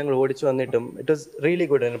 kilometers ഞങ്ങൾ ഓടിച്ചു വന്നിട്ടും ഇറ്റ് വാസ് റിയലി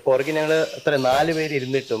ഗുഡ്. പുറകെ ഞങ്ങൾ അത്ര 4 പേര്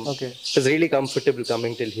ഇരുന്നിട്ടും it was really comfortable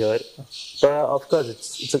coming till here. Of course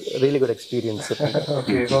it's A really good experience.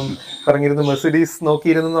 Okay, ഇപ്പം പറഞ്ഞിരുന്നു മെർസിഡീസ്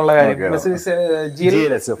നോക്കിയിരുന്നുള്ള കാര്യം. Mercedes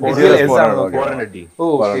GLS 400D.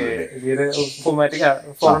 Okay,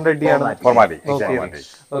 400D ആണ്.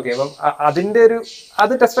 ഓക്കെ, അപ്പം അതിന്റെ ഒരു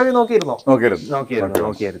അത് ടെസ്റ്റ് ഡ്രൈവ് നോക്കിയിരുന്നോ?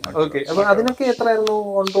 ഓക്കെ, അപ്പൊ അതിനൊക്കെ എത്രയായിരുന്നു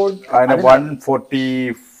ഓൺ റോഡ്?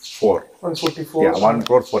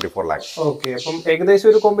 144 lakhs. ഓക്കെ, അപ്പം ഏകദേശം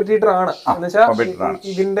ഒരു കോമ്പറ്റീറ്റർ ആണ്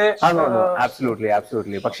ഇതിന്റെ.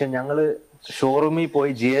 ആബ്സല്യൂട്ട്ലി. പക്ഷെ ഞങ്ങള് ഷോറൂമിൽ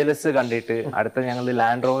പോയി GLS കണ്ടിട്ട് അടുത്ത ഞങ്ങള്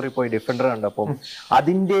ലാൻഡ് റോവറിൽ പോയി ഡിഫൻഡർ കണ്ടപ്പം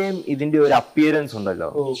അതിന്റെയും ഇതിന്റെ ഒരു അപ്പിയറൻസ് ഉണ്ടല്ലോ,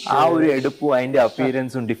 ആ ഒരു എടുപ്പും അതിന്റെ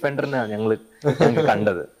അപ്പിയറൻസും ഡിഫൻഡറിനാണ് ഞങ്ങൾ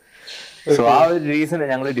കണ്ടത്. സോ ആ ഒരു റീസൺ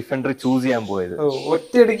ഞങ്ങൾ ഡിഫൻഡർ ചൂസ് ചെയ്യാൻ പോയത്.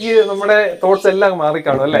 ഒറ്റയടിക്ക് നമ്മുടെ തോട്ട്സ് എല്ലാം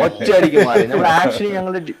മാറിക്കാണും അല്ലേ? ഒറ്റയടിക്ക് മാറി. നമ്മൾ ആക്ച്വലി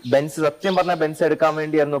ഞങ്ങൾ ബെൻസ്, സത്യം പറഞ്ഞ ബെൻസ് എടുക്കാൻ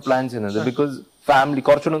വേണ്ടിയായിരുന്നു പ്ലാൻ ചെയ്യുന്നത്. ബിക്കോസ് ഫാമിലി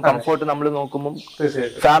കുറച്ചുകൂടി കംഫർട്ട് നമ്മൾ നോക്കുമ്പോൾ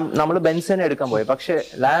നമ്മൾ ബെൻസ് തന്നെ എടുക്കാൻ പോയി. പക്ഷെ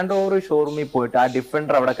ലാൻഡ് റോവർ ഷോറൂമിൽ പോയിട്ട് ആ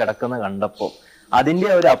ഡിഫൻഡർ അവിടെ കിടക്കുന്നത് കണ്ടപ്പോ അതിന്റെ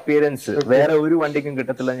ഒരു അപ്പിയറൻസ് വേറെ ഒരു വണ്ടിക്കും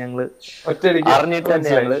കിട്ടത്തില്ല. ഞങ്ങള് അറിഞ്ഞിട്ട് തന്നെ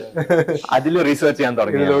ഞങ്ങള് അതിൽ റിസർച്ച് ചെയ്യാൻ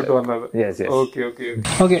തുടങ്ങി.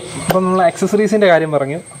 ഓക്കെ, അപ്പം നമ്മൾ അക്സസറീസിന്റെ കാര്യം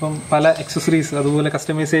പറഞ്ഞു. അപ്പം പല അക്സസറീസ് അതുപോലെ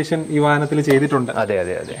കസ്റ്റമൈസേഷൻ ഈ വാഹനത്തിൽ ചെയ്തിട്ടുണ്ട്. അതെ.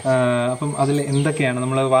 അപ്പം അതിൽ എന്തൊക്കെയാണ്?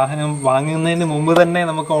 നമ്മൾ വാഹനം വാങ്ങുന്നതിന് മുമ്പ് തന്നെ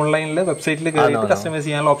നമുക്ക് ഓൺലൈനിൽ വെബ്സൈറ്റിൽ കയറിയിട്ട് കസ്റ്റമൈസ്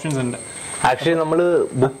ചെയ്യാനുള്ള ഓപ്ഷൻസ് ഉണ്ട്. ആക്ച്വലി നമ്മൾ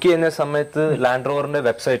ബുക്ക് ചെയ്യുന്ന സമയത്ത് ലാൻഡ് റോവറിന്റെ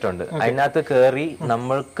വെബ്സൈറ്റ് ഉണ്ട്. അതിനകത്ത് കയറി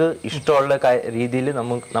നമ്മൾക്ക് ഇഷ്ടമുള്ള രീതിയിൽ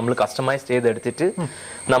നമ്മൾ കസ്റ്റമൈസ് ചെയ്തെടുത്തിട്ട്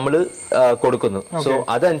നമ്മൾ കൊടുക്കുന്നു. സോ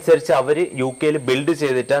അതനുസരിച്ച് അവര് UK ബിൽഡ്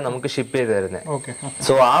ചെയ്തിട്ടാണ് നമുക്ക് ഷിപ്പ് ചെയ്ത് തരുന്നത്.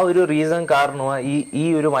 സോ ആ ഒരു റീസൺ കാരണമാണ് ഈ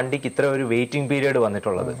ഒരു വണ്ടിക്ക് ഇത്ര ഒരു വെയിറ്റിംഗ് പീരീഡ്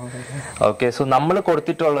വന്നിട്ടുള്ളത്. ഓക്കെ, സോ നമ്മൾ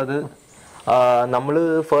കൊടുത്തിട്ടുള്ളത് നമ്മള്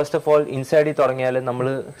ഫസ്റ്റ് ഓഫ് ഓൾ ഇൻസൈഡിൽ തുടങ്ങിയാൽ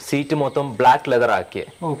നമ്മള് സീറ്റ് മൊത്തം ബ്ലാക്ക് ലെതർ ആക്കിയത്.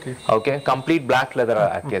 ഓക്കെ, കംപ്ലീറ്റ് ബ്ലാക്ക് ലെതർ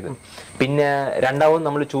ആക്കിയത്. പിന്നെ രണ്ടാമത്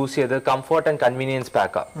നമ്മൾ ചൂസ് ചെയ്ത് comfort and convenience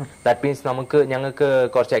പാക്കാ. That means ഞങ്ങൾക്ക്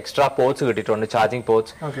കുറച്ച് എക്സ്ട്രാ പോർട്സ് കിട്ടിയിട്ടുണ്ട്, ചാർജിങ്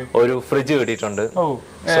പോർട്സ്, ഒരു ഫ്രിഡ്ജ് കിട്ടിയിട്ടുണ്ട്.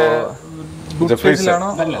 സോ ബൂട്ട്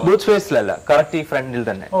സ്പേസിലല്ല, കറക്റ്റ് ഈ ഫ്രണ്ടിൽ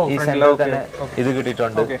തന്നെ, ഈ സെന്ററിൽ തന്നെ ഇത്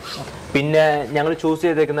കിട്ടിയിട്ടുണ്ട്. പിന്നെ ഞങ്ങൾ ചൂസ്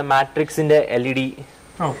ചെയ്തേക്കുന്ന മാട്രിക്സിന്റെ LED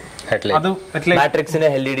മാട്രിക്സിന്റെ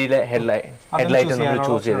LED ഹെഡ്ലൈറ്റ് നമ്മൾ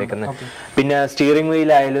ചൂസ് ചെയ്തേക്കുന്നത്. പിന്നെ സ്റ്റിയറിംഗ്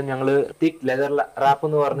വീൽ ആയാലും ഞങ്ങള് തിക് ലെതർ റാപ്പ്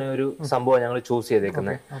എന്ന് പറഞ്ഞ ഒരു സംഭവം ഞങ്ങൾ ചൂസ്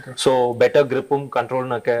ചെയ്തേക്കുന്നത്. സോ ബെറ്റർ ഗ്രിപ്പും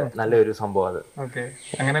കൺട്രോളിനും ഒക്കെ നല്ലൊരു സംഭവം അത്.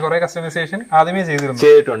 അങ്ങനെ കുറെ കസ്റ്റമൈസേഷൻ ആദ്യമേ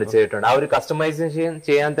ചെയ്തിട്ടുണ്ട്. ആ ഒരു കസ്റ്റമൈസേഷൻ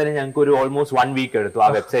ചെയ്യാൻ തന്നെ ഞങ്ങൾക്ക് ഒരു ഓൾമോസ്റ്റ് 1 week എടുത്തു. ആ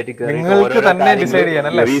വെബ്സൈറ്റിൽ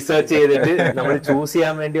റീസർച്ച് ചെയ്തിട്ട് നമ്മൾ ചൂസ്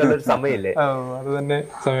ചെയ്യാൻ വേണ്ടിയുള്ള ഒരു സമയമില്ലേ, അത് തന്നെ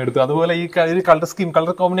സമയം എടുത്തു. അതുപോലെ ഈ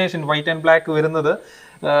colour combination white and black വരുന്നത്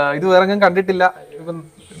ഇത് വേറെ കണ്ടിട്ടില്ല. ഇപ്പം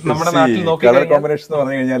നമ്മുടെ നാട്ടിൽ നോക്കി കളർ കോമ്പിനേഷൻ എന്ന്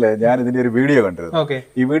പറഞ്ഞു കഴിഞ്ഞാൽ ഞാൻ ഇതിന്റെ ഒരു വീഡിയോ കണ്ടിരുന്നു.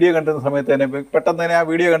 ഈ വീഡിയോ കണ്ടിരുന്ന സമയത്ത് തന്നെ പെട്ടെന്ന് തന്നെ ആ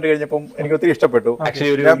വീഡിയോ കണ്ടു കഴിഞ്ഞപ്പോൾ എനിക്ക് ഒത്തിരി ഇഷ്ടപ്പെട്ടു.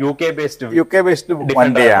 UK ബേസ്ഡ്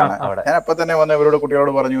വണ്ടിയാണ്. ഞാൻ അപ്പൊ തന്നെ വന്ന ഇവരോട്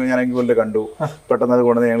കുട്ടികളോട് പറഞ്ഞു ഞാൻ എങ്കിൽ കണ്ടു. പെട്ടെന്ന് അത്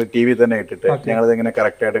കൊണ്ടുവന്ന് ഞങ്ങൾ TV തന്നെ ഇട്ടിട്ട് ഞങ്ങൾ ഇതിങ്ങനെ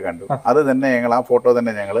കറക്റ്റ് ആയിട്ട് കണ്ടു. അത് തന്നെ ഞങ്ങൾ ആ ഫോട്ടോ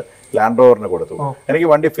തന്നെ ഞങ്ങൾ ലാൻഡ് റോവറിന് കൊടുത്തു. എനിക്ക്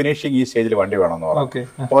വണ്ടി ഫിനിഷിങ് ഈ സ്റ്റേജിൽ വണ്ടി വേണമെന്ന് പറഞ്ഞു.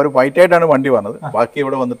 അപ്പൊ ഒരു വൈറ്റ് ആയിട്ടാണ് വണ്ടി വന്നത്. ബാക്കി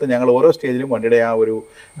ഇവിടെ വന്നിട്ട് ഞങ്ങൾ ഓരോ സ്റ്റേജിലും വണ്ടിയുടെ ആ ഒരു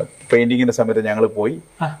പെയിന്റിങ്ങിന്റെ സമയത്ത് ഞങ്ങൾ പോയി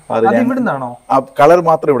അത് ആ കളർ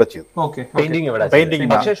മാത്രം ഇവിടെ ചെയ്തു. പെയിന്റിംഗ്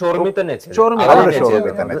ഷോറൂമിൽ തന്നെ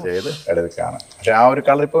ചെയ്ത് എടുക്കാണ്. പക്ഷെ ആ ഒരു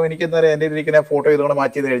കളർ ഇപ്പൊ എനിക്ക് എന്താ പറയാ എന്റെ ഇരിക്കുന്ന ഫോട്ടോ ഇതുകൊണ്ട്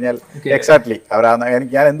മാറ്റി ചെയ്ത് കഴിഞ്ഞാൽ എക്സാക്ട്ലി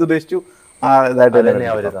എനിക്ക് ഞാൻ എന്ത് ഉദ്ദേശിച്ചു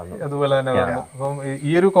അതുപോലെ തന്നെ വന്നു. അപ്പം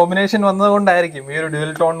ഈ ഒരു കോമ്പിനേഷൻ വന്നതുകൊണ്ടായിരിക്കും ഈ ഒരു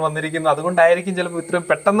ഡ്യുവൽ ടോൺ വന്നിരിക്കുന്നത്. അതുകൊണ്ടായിരിക്കും ചിലപ്പോൾ ഇത്രയും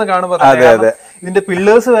പെട്ടെന്ന് കാണുമ്പോൾ ഇതിന്റെ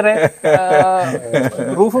പില്ലേഴ്സ് വരെ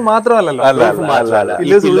റൂഫ് മാത്രമല്ലല്ലോ,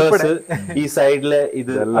 ഈ സൈഡില്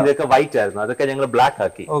ഇതൊക്കെ വൈറ്റ് ആയിരുന്നു, അതൊക്കെ ഞങ്ങൾ ബ്ലാക്ക്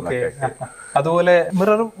ആക്കി. ഓക്കെ. അതുപോലെ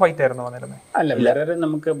മിററും വൈറ്റ് ആയിരുന്നു വന്നിരുന്നത്. അല്ല, മിറർ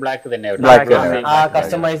നമുക്ക് ബ്ലാക്ക് തന്നെ ആ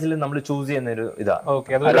കസ്റ്റമൈസിൽ നമ്മൾ ചൂസ് ചെയ്യുന്ന ഒരു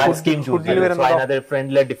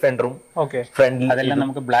ഫ്രണ്ടിലെ ഡിഫൻഡറും ഫ്രണ്ടിൽ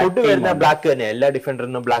നമുക്ക് ബ്ലാക്ക് വരുന്ന ബ്ലാക്ക് തന്നെ, എല്ലാ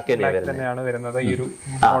ഡിഫൻഡറിനും ബ്ലാക്ക് തന്നെയാണ് വരുന്നത് ഈ ഒരു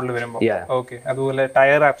മോഡൽ വരുമ്പോൾ. ഓക്കെ. അതുപോലെ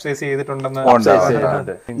ടയർ അപ്സൈസ് ചെയ്തിട്ടുണ്ടെന്ന്.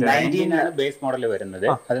 19 ആണ് ബേസ് മോഡൽ വരുന്നത്.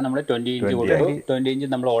 അത് നമ്മൾ 20 ഇഞ്ച് കൊടുത്തു. 20 ഇഞ്ച്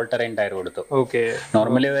നമ്മൾ ഓൾ ടെറൈൻ ടയർ കൊടുത്തു. ഓക്കെ.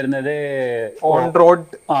 നോർമലി വരുന്നത് ഓൺ റോഡ്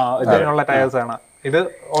ഇതിനുള്ള ടയേഴ്സ് ആണ്. ഇത്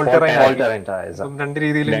ഓൾ ടെറൈൻ രണ്ട്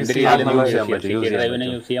രീതിയിലും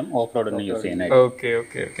യൂസ് ചെയ്യാം, ഓഫ് റോഡിന് യൂസ് ചെയ്യാൻ. Okay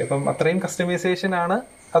okay okay. അപ്പം അത്രയും കസ്റ്റമൈസേഷൻ ആണ്.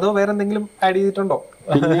 അതോ വേറെ എന്തെങ്കിലും ആഡ് ചെയ്തിട്ടുണ്ടോ?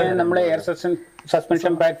 പിന്നെ നമ്മുടെ എയർ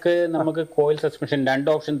സസ്പെൻഷൻ പാക്ക് നമുക്ക് കോയിൽ സസ്പെൻഷൻ 2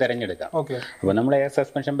 ഓപ്ഷൻ തിരഞ്ഞെടുക്കാം. അപ്പൊ നമ്മൾ എയർ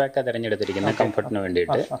സസ്പെൻഷൻ പാക്ക് തിരഞ്ഞെടുത്തിരിക്കുന്നത് കംഫർട്ടിന്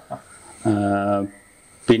വേണ്ടിയിട്ട്.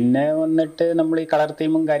 പിന്നെ വന്നിട്ട് നമ്മൾ ഈ കളർ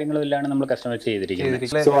തീമും കാര്യങ്ങളും എല്ലാം നമ്മൾ കസ്റ്റമൈസ് ചെയ്തിരിക്കുന്നത്.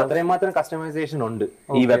 സോ അത്രയും മാത്രം കസ്റ്റമൈസേഷൻ ഉണ്ട്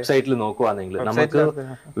ഈ വെബ്സൈറ്റിൽ നോക്കുവാണെങ്കിൽ. നമുക്ക്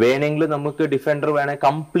വേണമെങ്കിൽ നമുക്ക് ഡിഫൻഡർ വേണമെങ്കിൽ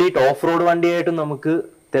കംപ്ലീറ്റ് ഓഫ് റോഡ് വണ്ടിയായിട്ടും നമുക്ക്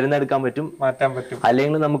തിരഞ്ഞെടുക്കാൻ പറ്റും, മാറ്റാൻ പറ്റും.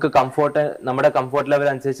 അല്ലെങ്കിൽ നമുക്ക് നമ്മുടെ കംഫോർട്ട് ലെവൽ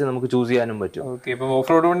അനുസരിച്ച് നമുക്ക് ചൂസ് ചെയ്യാനും പറ്റും. ഓഫ്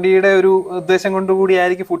റോഡ് വണ്ടിയുടെ ഒരു ഉദ്ദേശം കൊണ്ടുകൂടി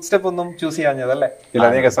ആയിരിക്കും ഫുഡ് സ്റ്റെപ്പ് ഒന്നും ചൂസ് ചെയ്യാഞ്ഞതല്ലേ? ഇല്ല,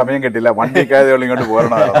 നിങ്ങൾക്ക് സമയം കിട്ടില്ല, വണ്ടിക്കാതെ ഇങ്ങോട്ട്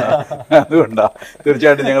പോരണം. അതുകൊണ്ടാ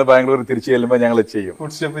തീർച്ചയായിട്ടും ഞങ്ങൾ ബാംഗ്ലൂർ തിരിച്ചു ചെല്ലുമ്പോൾ ഞങ്ങൾ ചെയ്യും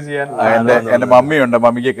ഫുഡ് സ്റ്റെപ്പ് ചെയ്യാൻ. എന്റെ മമ്മിയുണ്ട്,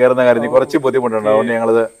 മമ്മിക്ക് കയറുന്ന കാര്യത്തിൽ കുറച്ച് ബുദ്ധിമുട്ടുണ്ട്, അതുകൊണ്ട്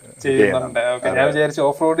ഞങ്ങളത് ചെയ്യുന്നുണ്ട്. ഞാൻ വിചാരിച്ചു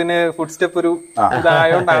ഓഫ് റോഡിന് ഫുഡ് സ്റ്റെപ്പ് ഒരു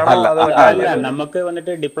ഇതായോണ്ടാണല്ലോ. നമുക്ക്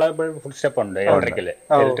വന്നിട്ട് ഡിപ്ലോയബിൾ ഫുഡ് സ്റ്റെപ്പ് ഉണ്ട്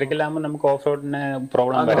ഇലക്ട്രിക്കൽ ആകുമ്പോൾ നമുക്ക് ഓഫ് റോഡിന്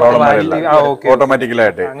പ്രോബ്ലം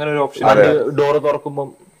ഓട്ടോമാറ്റിക്കലായിട്ട് അങ്ങനെ ഒരു ഓപ്ഷൻ ഡോറ് തുറക്കുമ്പോൾ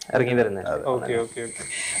ഇറങ്ങി വരുന്നത്. Okay okay okay.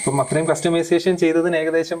 അപ്പം അത്രയും കസ്റ്റമൈസേഷൻ ചെയ്തതിന്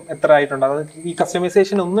ഏകദേശം എത്ര ആയിട്ടുണ്ട്? അത് ഈ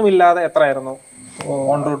കസ്റ്റമൈസേഷൻ ഒന്നുമില്ലാതെ എത്ര ആയിരുന്നു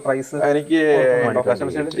ഓൺ റോഡ് പ്രൈസ്? എനിക്ക്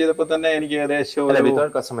കസ്റ്റമൈസേഷൻ ചെയ്തപ്പോ തന്നെ എനിക്ക് ഏകദേശം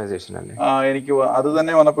കസ്റ്റമൈസേഷൻ അല്ലേ എനിക്ക് അത്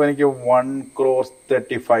തന്നെ വന്നപ്പോ എനിക്ക്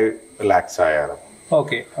 1,35 lakhs ആയിരുന്നു.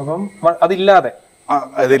 ഓക്കെ. അപ്പം അതില്ലാതെ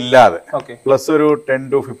പ്ലസ് ഒരു 10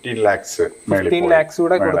 to 15 lakhs 15 lakhs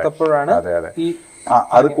കൂടെ കൊടുത്തപ്പോഴാണ് ഈ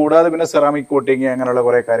അത് കൂടാതെ പിന്നെ സെറാമിക് കോട്ടിങ് അങ്ങനെയുള്ള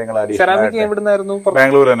കുറെ കാര്യങ്ങൾ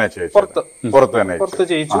ബാംഗ്ലൂർ തന്നെ പുറത്ത് തന്നെ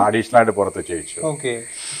അഡീഷണൽ ആയിട്ട് പുറത്ത് ചെയ്യിച്ചു. ഓക്കെ.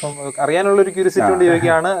 അറിയാനുള്ള ഒരു ക്യൂരിയോസിറ്റി കൊണ്ട്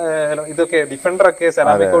ചോദിക്കുകയാണ്. ഇതൊക്കെ ഡിഫൻഡർ ഒക്കെ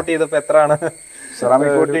സെറാമിക് കോട്ട് ചെയ്തപ്പോ എത്രയാണ്?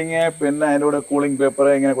 സെറാമിക് കോട്ടിങ് പിന്നെ അതിന്റെ കൂടെ കൂളിംഗ് പേപ്പർ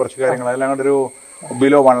ഇങ്ങനെ കുറച്ച് കാര്യങ്ങൾ എല്ലാം കൂടെ ഒരു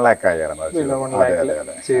ബിലോ 1 lakh ആയിരുന്നു.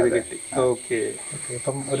 ചെയ്ത് കിട്ടി. ഓക്കെ.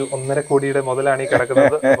 അപ്പം ഒരു 1.5 കോടിയുടെ മുതലാണ് ഈ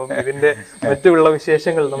കിടക്കുന്നത്. അപ്പം ഇതിന്റെ മറ്റുള്ള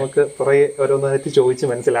വിശേഷങ്ങൾ നമുക്ക് പുറകെ ഓരോന്നായിട്ട് ചോദിച്ച്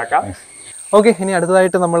മനസ്സിലാക്കാം. ഓക്കെ. ഇനി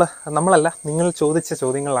അടുത്തതായിട്ട് നമ്മളല്ല നിങ്ങൾ ചോദിച്ച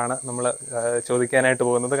ചോദ്യങ്ങളാണ് നമ്മൾ ചോദിക്കാനായിട്ട്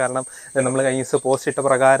പോകുന്നത്. കാരണം നമ്മൾ കഴിഞ്ഞ ദിവസം പോസ്റ്റ് ഇട്ട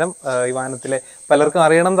പ്രകാരം ഈ വാഹനത്തിലെ പലർക്കും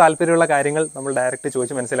അറിയണം താല്പര്യമുള്ള കാര്യങ്ങൾ നമ്മൾ ഡയറക്റ്റ്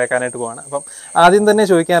ചോദിച്ച് മനസ്സിലാക്കാനായിട്ട് പോവാണ്. അപ്പം ആദ്യം തന്നെ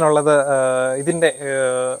ചോദിക്കാനുള്ളത് ഇതിൻ്റെ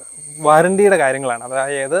വാറണ്ടിയുടെ കാര്യങ്ങളാണ്.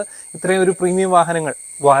 അതായത് ഇത്രയും ഒരു പ്രീമിയം വാഹനങ്ങൾ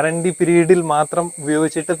വാറണ്ടി പീരീഡിൽ മാത്രം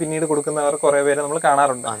ഉപയോഗിച്ചിട്ട് പിന്നീട് കൊടുക്കുന്നവർ കുറെ പേര് നമ്മൾ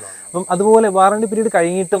കാണാറുണ്ട്. അപ്പം അതുപോലെ വാറണ്ടി പീരീഡ്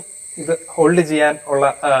കഴിഞ്ഞിട്ടും ഇത് ഹോൾഡ് ചെയ്യാൻ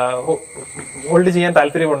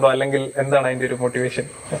താല്പര്യമുണ്ടോ, അല്ലെങ്കിൽ എന്താണ് അതിന്റെ ഒരു മോട്ടിവേഷൻ?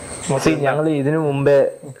 ഞങ്ങൾ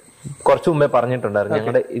കുറച്ചു മുമ്പേ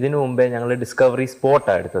പറഞ്ഞിട്ടുണ്ടായിരുന്നു. ഇതിനു മുമ്പേ ഞങ്ങൾ ഡിസ്കവറി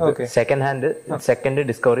സ്പോട്ടാണ് എടുത്തത്. സെക്കൻഡ്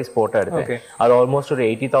ഡിസ്കവറി സ്പോട്ടാണ് എടുത്തത്. അത് ഓൾമോസ്റ്റ് ഒരു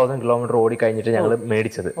 80,000 കിലോമീറ്റർ ഓടി കഴിഞ്ഞിട്ട് ഞങ്ങൾ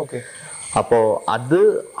മേടിച്ചത്. അപ്പോ അത്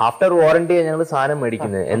ആഫ്റ്റർ വാറണ്ടി ഞങ്ങൾ സാധനം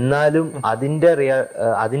മേടിക്കുന്നത്. എന്നാലും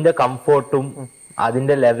അതിന്റെ കംഫോർട്ടും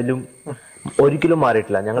അതിന്റെ ലെവലും ഒരിക്കലും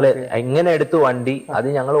മാറിയിട്ടില്ല. ഞങ്ങൾ എങ്ങനെ എടുത്തു വണ്ടി, അത്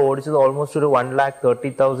ഞങ്ങൾ ഓടിച്ചത് ഓൾമോസ്റ്റ് ഒരു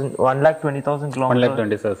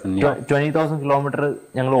 1,20,000 കിലോമീറ്റർ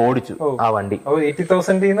ഞങ്ങൾ ഓടിച്ചു ആ വണ്ടി.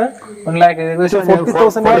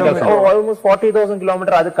 ഓൾമോസ്റ്റ് 40,000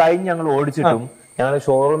 കിലോമീറ്റർ അത് കഴിഞ്ഞ് ഞങ്ങൾ ഓടിച്ചിട്ടും ഞങ്ങൾ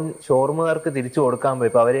ഷോറൂമുകാർക്ക് തിരിച്ചു കൊടുക്കാൻ പോയി.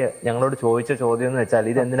 ഇപ്പൊ അവര് ഞങ്ങളോട് ചോദിച്ച ചോദ്യം എന്ന് വെച്ചാൽ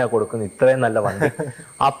ഇത് എന്തിനാ കൊടുക്കുന്നത് ഇത്രയും നല്ല വണ്ടി?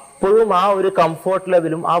 അപ്പോഴും ആ ഒരു കംഫോർട്ട്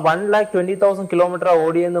ലെവലും ആ 1,20,000 കിലോമീറ്റർ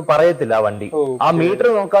ഓടിയെന്ന് പറയത്തില്ല ആ വണ്ടി. ആ മീറ്റർ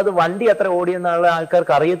നോക്കാതെ വണ്ടി എത്ര ഓടിയെന്നുള്ള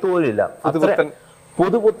ആൾക്കാർക്ക് അറിയത്തുപോലില്ല. അത്ര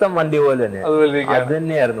പുതുപുത്തൻ വണ്ടി പോലെ തന്നെ അത്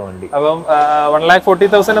തന്നെയായിരുന്നു വണ്ടി. അപ്പം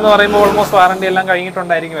 1,40,000 എന്ന് പറയുമ്പോൾ ഓൾമോസ്റ്റ് വാറന്റി എല്ലാം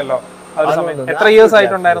കഴിഞ്ഞിട്ടുണ്ടായിരിക്കുമല്ലോ. എത്ര ഇയേഴ്സ്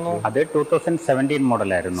ആയിട്ടുണ്ടായിരുന്നു? അത് 2017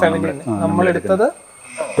 മോഡലായിരുന്നു നമ്മൾ എടുത്തത്.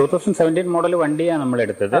 2017 മോഡൽ വണ്ടിയാണ് നമ്മൾ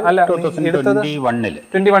എടുത്തത്. 2021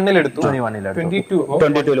 എടുത്തു.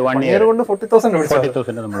 22 1 ഇയർ കൊണ്ട്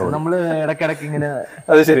 40,000 നമ്മള് ഇടയ്ക്കിടയ്ക്ക് ഇങ്ങനെ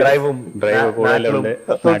ഡ്രൈവ് കൂടുതലുണ്ട്,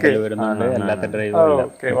 നാട്ടിൽ വരുന്നുണ്ട്, അല്ലാത്ത ഡ്രൈവ്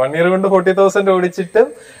 1 ഇയർ കൊണ്ട് 40,000 ഓടിച്ചിട്ടും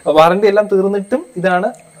വാറന്റി എല്ലാം തീർന്നിട്ടും ഇതാണ്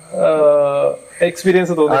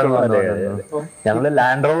എക്സ്പീരിയൻസ് തോന്നിയിട്ടുള്ളത്. ഞങ്ങള്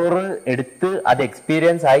ലാൻഡ് റോവർ എടുത്ത് അത്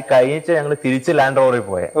എക്സ്പീരിയൻസ് ആയി കഴിഞ്ഞിട്ട് ഞങ്ങൾ തിരിച്ച് ലാൻഡ് റോവറിൽ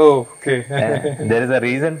പോയെ. there is a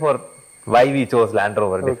reason for why we chose Land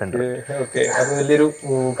Rover Defender. അത് വലിയൊരു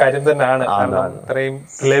കാര്യം തന്നെയാണ്. ഇത്രയും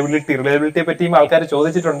റിലയബിലിറ്റിയെ പറ്റിയും ആൾക്കാർ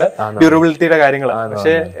ചോദിച്ചിട്ടുണ്ട്, ഡ്യൂറബിലിറ്റിയുടെ കാര്യങ്ങൾ.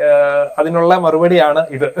 പക്ഷെ അതിനുള്ള മറുപടിയാണ്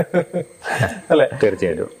ഇത്, അല്ലെ?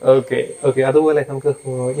 തീർച്ചയായിട്ടും. ഓക്കെ. അതുപോലെ നമുക്ക്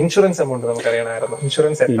ഇൻഷുറൻസ് എമൗണ്ട് നമുക്ക് അറിയണമായിരുന്നു.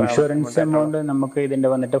 ഇൻഷുറൻസ് എമൗണ്ട് നമുക്ക്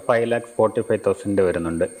ഇതിന്റെ വന്നിട്ട് 5,45,000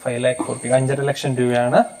 വരുന്നുണ്ട്. 5,40,000 5.5 ലക്ഷം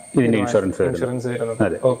രൂപയാണ് ഇതിന്റെ ഇൻഷുറൻസ്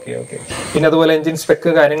വരുന്നത്. ഓക്കെ. പിന്നെ അതുപോലെ എഞ്ചിൻ സ്പെക്ക്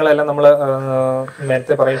കാര്യങ്ങളെല്ലാം നമ്മൾ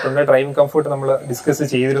നേരത്തെ പറഞ്ഞിട്ടുണ്ട്. ഡ്രൈവിംഗ് കംഫർട്ട് നമ്മൾ ഡിസ്കസ്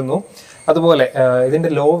ചെയ്തിരുന്നു. അതുപോലെ ഇതിന്റെ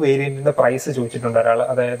ലോ വേരിയന്റിന്റെ പ്രൈസ് ചോദിച്ചിട്ടുണ്ട് ഒരാൾ.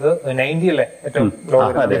 അതായത് 90 അല്ലേ ഏറ്റവും ലോ?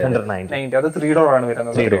 90. അത് 3 ഡോർ ആണ്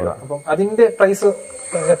വരുന്നത്. അപ്പം അതിന്റെ പ്രൈസ്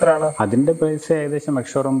എത്രയാണ്? അതിന്റെ പ്രൈസ് ഏകദേശം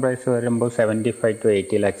എക്സ്ഷോറൂം പ്രൈസ് വരുമ്പോൾ 75 to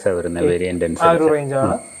 80 lakhs വരുന്നത് വേരിയന്റ്. ആ ഒരു റേഞ്ച്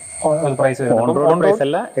ആണ് പ്രൈസ്.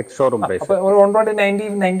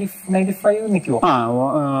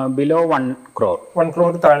 ബിലോ 1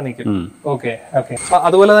 crore താഴെ നിൽക്കും. ഓക്കെ.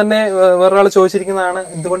 അതുപോലെ തന്നെ വേറൊരാൾ ചോദിച്ചിരിക്കുന്നതാണ്,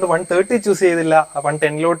 എന്തുകൊണ്ട് 130 ചൂസ് ചെയ്തില്ല,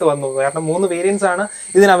 110 വന്നു? കാരണം 3 വേരിയൻസ് ആണ്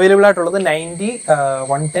ഇതിന് അവൈലബിൾ ആയിട്ടുള്ളത്. 90,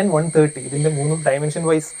 110, 130. ഇതിന്റെ 3 ഡയമെൻഷൻ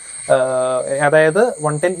വൈസ്, അതായത്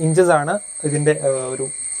 110 ഇഞ്ചസ് ആണ് ഇതിന്റെ ഒരു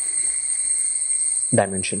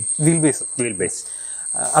ഡയമെൻഷൻ വീൽ ബേസ്.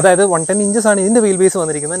 അതായത് 110 ഇഞ്ചസ് ആണ് ഇതിന്റെ വീൽ ബേസ്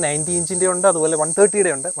വന്നിരിക്കുന്നത്. 90 ഇഞ്ചിന്റെ ഉണ്ട്, അതുപോലെ 130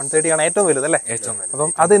 ഉണ്ട്. 130 ആണ് ഏറ്റവും വലുത്, അല്ലേ? അപ്പം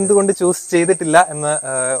അത് എന്തുകൊണ്ട് ചൂസ് ചെയ്തിട്ടില്ല എന്ന്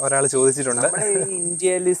ഒരാൾ ചോദിച്ചിട്ടുണ്ട്.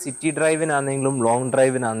 ഇന്ത്യയിൽ സിറ്റി ഡ്രൈവിനാണെങ്കിലും ലോങ്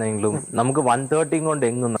ഡ്രൈവിനാണെങ്കിലും നമുക്ക് 130 കൊണ്ട്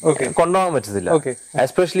എങ്ങും കൊണ്ടുപോകാൻ പറ്റത്തില്ല.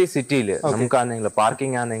 എസ്പെഷ്യലി സിറ്റിയിൽ നമുക്കാണെങ്കിലും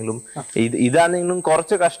പാർക്കിംഗ് ആണെങ്കിലും ഇതാണെങ്കിലും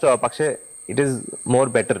കുറച്ച് കഷ്ടമാണ്. പക്ഷെ it is more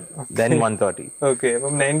better than 130.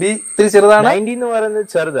 90 ഇത്തിരി ചെറുതാണ്. 90 എന്ന് പറയുന്നത്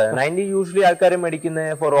ചെറുതാണ്. 90 യൂഷ്വലി ആൾക്കാരെ മേടിക്കുന്ന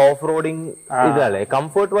ഫോർ ഓഫ് റോഡിങ് ഇതല്ലേ.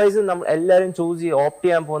 കംഫർട്ട് വൈസ് നമ്മൾ എല്ലാരും ഓപ്റ്റ്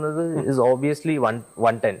ചെയ്യാൻ പോകുന്നത് ഇസ് ഓബിയസ്ലി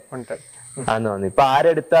 110 ആന്ന് തോന്നുന്നു. ഇപ്പൊ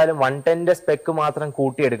ആരെടുത്താലും 110ന്റെ സ്പെക്ക് മാത്രം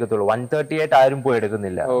കൂട്ടി എടുക്കത്തുള്ളൂ. 130 ആയിട്ട് ആരും പോയി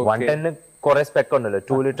എടുക്കുന്നില്ല. 110 കുറെ സ്പെക്ക് ഉണ്ടല്ലോ.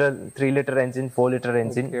 2 litre 3 litre engine, 4 litre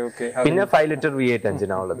engine, പിന്നെ 5 ലിറ്റർ V8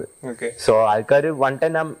 എഞ്ചിനാ ഉള്ളത്. സോ ആൾക്കാർ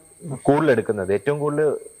 110 കൂടുതൽ എടുക്കുന്നത്. ഏറ്റവും കൂടുതൽ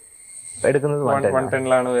എടുക്കുന്നത്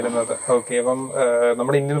 110 വരുന്നത്. ഓക്കെ. അപ്പം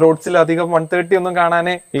നമ്മുടെ ഇന്ത്യൻ റോഡ്സിൽ അധികം 130 ഒന്നും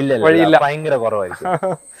കാണാനേ വഴിയില്ല, ഭയങ്കര കുറവായിരിക്കും.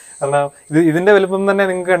 കാരണം ഇതിന്റെ വലുപ്പം തന്നെ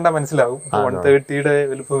നിങ്ങൾക്ക് കണ്ടാൽ മനസ്സിലാവും 130യുടെ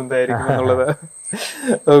വലുപ്പം എന്തായിരിക്കും എന്നുള്ളത്.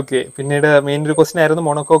 ഓക്കെ. പിന്നീട് മെയിൻ ഒരു ക്വസ്റ്റ്യൻ ആയിരുന്നു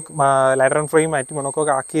മോണോകോക്ക് ലാറ്ററൽ ഫ്രെയിം മാറ്റി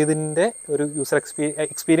മോണോകോക്ക് ആക്കിയതിന്റെ ഒരു യൂസർ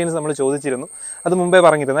എക്സ്പീരിയൻസ് നമ്മൾ ചോദിച്ചിരുന്നു. അത് മുമ്പേ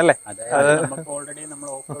പറഞ്ഞിരുന്നു, അല്ലേ? ഓൾറെഡി നമ്മൾ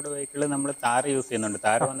ഓഫ് റോഡ് വെഹിക്കിൾ നമ്മൾ താർ യൂസ് ചെയ്യുന്നുണ്ട്.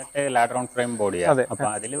 താർ വന്നിട്ട് ലാറ്ററൽ ഫ്രെയിം ബോഡിയാണ്. അപ്പൊ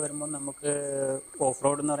അതിൽ വരുമ്പോൾ നമുക്ക് ഓഫ്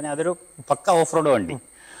റോഡ് എന്ന് പറഞ്ഞാൽ അതൊരു പക്ക ഓഫ് റോഡ് വണ്ടി.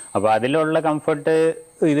 അപ്പൊ അതിലുള്ള കംഫർട്ട്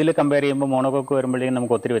ഇതിൽ കമ്പയർ ചെയ്യുമ്പോൾ മോണോകോക്ക് വരുമ്പോഴേക്കും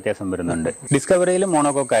നമുക്ക് ഒത്തിരി വ്യത്യാസം വരുന്നുണ്ട്. ഡിസ്കവറിയിൽ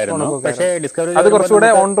മോണോകോക്ക് ആയിരുന്നു, പക്ഷേ ഡിസ്കവറി കുറച്ചുകൂടെ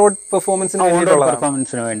ഓൺ റോഡ് പെർഫോമൻസിന്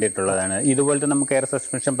വേണ്ടിയിട്ടുള്ളതാണ്. ഇതുപോലത്തെ നമുക്ക് എയർ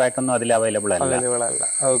സസ്പെൻഷൻ പാക്ക് ഒന്നും അതിൽ അവൈലബിൾ അല്ല.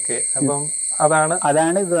 ഓക്കെ. അപ്പം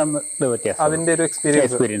അതാണ് ഇത് വ്യത്യാസം, അതിന്റെ ഒരു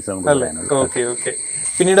എക്സ്പീരിയൻസ് നമുക്ക് പറയാനുള്ളത്. ഓക്കെ.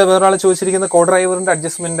 പിന്നീട് വേറൊരാൾ ചോദിച്ചിരിക്കുന്ന കോ ഡ്രൈവറിന്റെ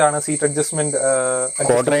അഡ്ജസ്റ്റ്മെന്റ് ആണ്, സീറ്റ് അഡ്ജസ്റ്റ്മെന്റ്.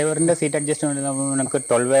 കോ ഡ്രൈവറിന്റെ സീറ്റ് അഡ്ജസ്റ്റ്മെന്റ് നമുക്ക്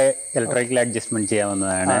 12 ഇലക്ട്രിക്കൽ അഡ്ജസ്റ്റ്മെന്റ്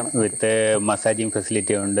ചെയ്യാവുന്നതാണ്. വിത്ത് മസാജിങ്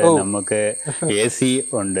ഫെസിലിറ്റി ഉണ്ട്, നമുക്ക് AC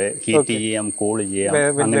ഉണ്ട്, ഹീറ്റ് ചെയ്യാം, കൂൾ ചെയ്യാം,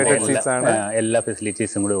 അങ്ങനത്തെ എല്ലാ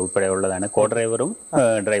ഫെസിലിറ്റീസും കൂടി ഉൾപ്പെടെ ഉള്ളതാണ് കോ ഡ്രൈവറും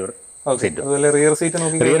ഡ്രൈവർ റിയർ സീറ്റ്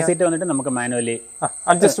വന്നിട്ട് നമുക്ക് മാനുവലി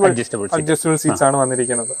അഡ്ജസ്റ്റബിൾ സീറ്റ്സ് ആണ്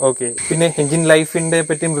വന്നിരിക്കുന്നത്. ഓക്കെ. പിന്നെ എഞ്ചിൻ ലൈഫിന്റെ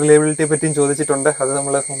പറ്റിയും റിലയബിലിറ്റിയെ പറ്റിയും ചോദിച്ചിട്ടുണ്ട്. അത്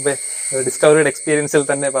നമ്മൾ മുമ്പേ ഡിസ്കവറിയുടെ എക്സ്പീരിയൻസിൽ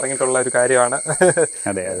തന്നെ പറഞ്ഞിട്ടുള്ള ഒരു കാര്യമാണ്.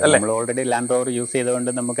 അതെ, നമ്മൾ ഓൾറെഡി ലാൻഡ് റോവർ യൂസ്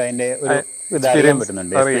ചെയ്തുകൊണ്ട് നമുക്ക് അതിന്റെ ഒരു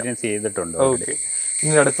എക്സ്പീരിയൻസ് ചെയ്തിട്ടുണ്ട്. ഓക്കെ.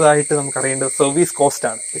 ഇനി അടുത്തതായിട്ട് നമുക്ക് അറിയേണ്ടത് സർവീസ് കോസ്റ്റ്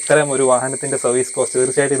ആണ്. ഇത്തരം ഒരു വാഹനത്തിന്റെ സർവീസ് കോസ്റ്റ്,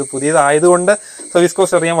 തീർച്ചയായിട്ടും ഇത് പുതിയതായതുകൊണ്ട് സർവീസ്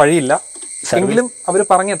കോസ്റ്റ് അറിയാൻ വഴിയില്ല, എങ്കിലും അവർ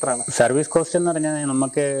പറഞ്ഞ എത്രയാണ് സർവീസ് കോസ്റ്റ് എന്ന് പറഞ്ഞാൽ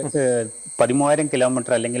നമുക്ക് 13,000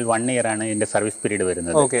 കിലോമീറ്റർ അല്ലെങ്കിൽ 1 ഇയർ ആണ് ഇതിന്റെ സർവീസ് പീരീഡ്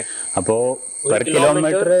വരുന്നത്. അപ്പോ പെർ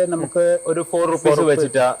കിലോമീറ്റർ നമുക്ക് ഒരു 4 rupees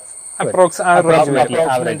വെച്ചിട്ടാ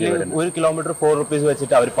ഒരു കിലോമീറ്റർ 4 rupees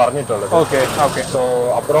വെച്ചിട്ട് അവർ പറഞ്ഞിട്ടുള്ളത്. സോ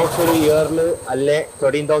അപ്രോക്സ് ഒരു ഇയറിൽ അല്ലെ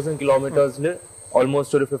 13,000 കിലോമീറ്റേഴ്സിൽ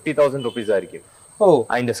ഓൾമോസ്റ്റ് ഒരു 50,000 rupees ആയിരിക്കും.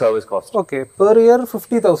 അതിന്റെ service cost. Okay, per year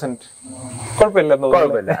 50,000. കുഴപ്പമില്ല,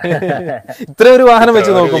 കുഴപ്പമില്ല. ഇത്ര ഒരു വാഹനം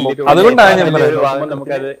വെച്ച് നോക്കുമ്പോൾ അതുകൊണ്ടാണ് ഞാൻ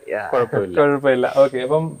നമുക്കത് കുഴപ്പമില്ല. ഓക്കെ,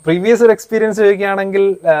 അപ്പം പ്രീവിയസ് ഒരു എക്സ്പീരിയൻസ് ചോദിക്കുകയാണെങ്കിൽ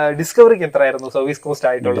ഡിസ്കവറിക്ക് എത്രയായിരുന്നു സർവീസ് കോസ്റ്റ്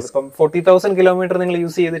ആയിട്ടുള്ളത്? ഇപ്പം 40,000 കിലോമീറ്റർ നിങ്ങൾ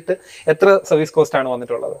യൂസ് ചെയ്തിട്ട് എത്ര സർവീസ് കോസ്റ്റ് ആണ്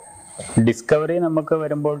വന്നിട്ടുള്ളത്? ഡിസ്കവറി നമുക്ക്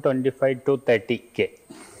വരുമ്പോൾ 25 to 30K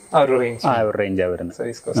റേഞ്ചാ വരുന്നത്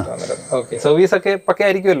സർവീസ് കോസ്റ്റ്. ഓക്കെ, സർവീസ് ഒക്കെ പക്ക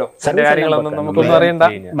ആയിരിക്കുമല്ലോ, കാര്യങ്ങളൊന്നും നമുക്കൊന്നും അറിയണ്ട.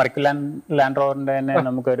 ലാൻഡ് റോവറിന്റെ തന്നെ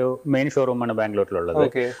നമുക്കൊരു മെയിൻ ഷോറൂമാണ് ബാംഗ്ലൂരിലുള്ളത്.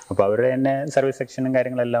 അപ്പൊ അവരുടെ തന്നെ സർവീസ് സെക്ഷനും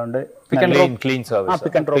കാര്യങ്ങളെല്ലാം ഉണ്ട്. ക്ലീൻ സർവീസ്,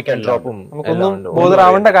 നമുക്കൊന്നും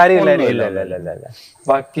ബോധറാവേണ്ട കാര്യമില്ല.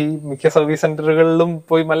 ബാക്കി മിക്ക സർവീസ് സെന്ററുകളിലും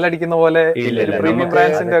പോയി മല്ലടിക്കുന്ന പോലെ പ്രീമിയം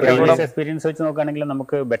ബ്രാൻഡ്സിന്റെ എക്സ്പീരിയൻസ് വെച്ച് നോക്കുകയാണെങ്കിൽ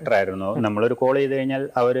നമുക്ക് ബെറ്റർ ആയിരുന്നു. നമ്മളൊരു കോൾ ചെയ്ത് കഴിഞ്ഞാൽ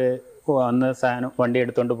അവര് വന്ന് സാധനം വണ്ടി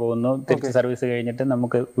എടുത്തോണ്ട് പോകുന്നു, തിരിച്ച് സർവീസ് കഴിഞ്ഞിട്ട്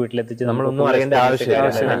നമുക്ക് വീട്ടിലെത്തിച്ച് നമ്മളൊന്നും അറിയേണ്ട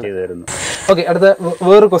ആവശ്യമില്ല ചെയ്തു തരുന്നു. ഓക്കെ, അടുത്ത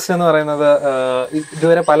വേറൊരു ക്വസ്റ്റ്യൻ എന്ന് പറയുന്നത്,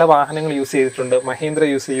 ഇതുവരെ പല വാഹനങ്ങൾ യൂസ് ചെയ്തിട്ടുണ്ട്. മഹീന്ദ്ര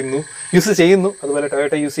യൂസ് ചെയ്യുന്നു, അതുപോലെ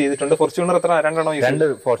ടൊയോട്ട യൂസ് ചെയ്തിട്ടുണ്ട്. ഫോർച്യൂണർ എത്ര? 2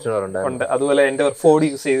 ഫോർച്യൂണർ ഉണ്ട്. അതുപോലെ എൻഡോവർ, ഫോർഡ്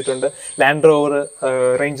യൂസ് ചെയ്തിട്ടുണ്ട്. ലാൻഡ് റോവർ,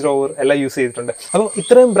 റേഞ്ച് റോവർ എല്ലാം യൂസ് ചെയ്തിട്ടുണ്ട്. അപ്പം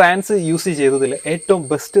ഇത്രയും ബ്രാൻഡ്സ് യൂസ് ചെയ്തതിൽ ഏറ്റവും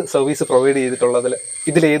ബെസ്റ്റ് സർവീസ് പ്രൊവൈഡ് ചെയ്തിട്ടുള്ളതിൽ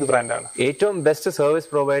ഇതിൽ ഏത് ബ്രാൻഡാണ്? ഏറ്റവും ബെസ്റ്റ് സർവീസ്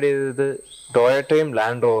പ്രൊവൈഡ് ചെയ്തത് ടൊയോട്ടയും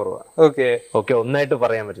ലാൻഡ് റോവറും. ഓക്കെ, ഒന്നായിട്ട്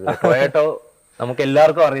പറയാൻ പറ്റില്ല. ടൊയോട്ടോ നമുക്ക്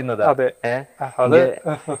എല്ലാവർക്കും അറിയുന്നത്,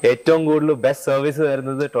 ഏറ്റവും കൂടുതൽ ബെസ്റ്റ് സർവീസ്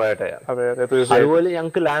തരുന്നത് ടൊയോട്ടയാണ്. അതുപോലെ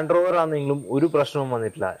ഞങ്ങൾക്ക് ലാൻഡ് റോവർ ആണെങ്കിലും ഒരു പ്രശ്നവും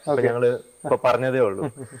വന്നിട്ടില്ല. ഇപ്പൊ ഞങ്ങള് ഇപ്പൊ പറഞ്ഞതേ ഉള്ളൂ,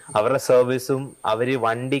 അവരുടെ സർവീസും അവര്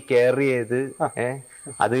വണ്ടി കെയർ ചെയ്ത്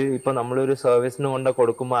അത് ഇപ്പൊ നമ്മളൊരു സർവീസിന് കൊണ്ട്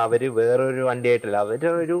കൊടുക്കുമ്പോ അവര് വേറൊരു വണ്ടി ആയിട്ടല്ല,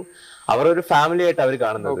 അവരൊരു ഫാമിലി ആയിട്ട് അവർ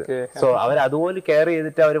കാണുന്നത്. സോ അവർ അതുപോലെ കെയർ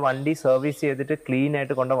ചെയ്തിട്ട് അവർ വണ്ടി സർവീസ് ചെയ്തിട്ട് ക്ലീൻ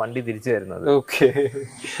ആയിട്ട് കൊണ്ട് വണ്ടി തിരിച്ചു തരുന്നത്.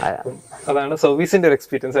 അതാണ് സർവീസിന്റെ ഒരു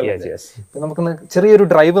എക്സ്പീരിയൻസ്. നമുക്ക് ചെറിയൊരു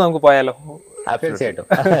ഡ്രൈവ് നമുക്ക് പോയാലോ? തീർച്ചയായിട്ടും.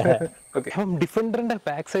 അപ്പം ഡിഫൻഡറിന്റെ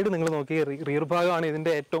ബാക്ക് സൈഡ് നിങ്ങൾ നോക്കി, റിയർ ഭാഗമാണ്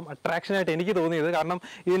ഇതിന്റെ ഏറ്റവും അട്രാക്ഷൻ ആയിട്ട് എനിക്ക് തോന്നിയത്. കാരണം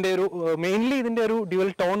ഇതിന്റെ ഒരു മെയിൻലി ഇതിന്റെ ഒരു ഡ്യുവൽ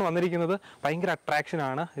ടോൺ വന്നിരിക്കുന്നത് ഭയങ്കര അട്രാക്ഷൻ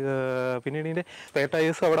ആണ്. പിന്നീട് ഇതിന്റെ സ്പെയർ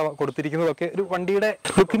ടയേഴ്സ് അവിടെ കൊടുത്തിരിക്കുന്നതൊക്കെ ഒരു വണ്ടിയുടെ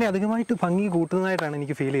ലുക്കിനെ അധികമായിട്ട് ഭംഗി കൂട്ടുന്നതായിട്ടാണ്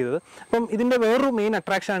എനിക്ക് ഫീൽ ചെയ്തത്. അപ്പം ഇതിന്റെ വേറൊരു മെയിൻ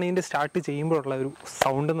അട്രാക്ഷൻ ആണ് ഇതിന്റെ സ്റ്റാർട്ട് ചെയ്യുമ്പോഴുള്ള ഒരു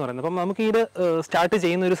സൗണ്ട് എന്ന് പറയുന്നത്. അപ്പം നമുക്ക് ഇത് സ്റ്റാർട്ട്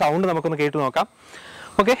ചെയ്യുന്ന ഒരു സൗണ്ട് നമുക്കൊന്ന് കേട്ട് നോക്കാം.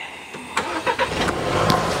 ഓക്കെ,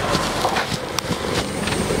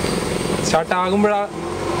 സ്റ്റാർട്ട് ആകുമ്പോഴാ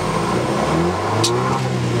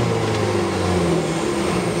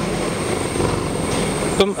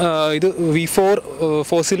ഇപ്പം ഇത് V4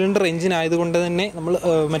 4 സിലിണ്ടർ എഞ്ചിൻ ആയതുകൊണ്ട് തന്നെ നമ്മൾ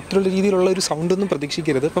മറ്റുള്ള രീതിയിലുള്ള ഒരു സൗണ്ടൊന്നും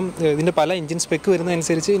പ്രതീക്ഷിക്കരുത്. ഇപ്പം ഇതിൻ്റെ പല എഞ്ചിൻ സ്പെക്ക്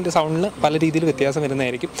വരുന്നതനുസരിച്ച് ഇതിൻ്റെ സൗണ്ടിന് പല രീതിയിൽ വ്യത്യാസം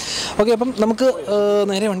വരുന്നതായിരിക്കും. ഓക്കെ, അപ്പം നമുക്ക്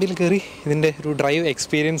നേരെ വണ്ടിയിൽ കയറി ഇതിൻ്റെ ഒരു ഡ്രൈവ്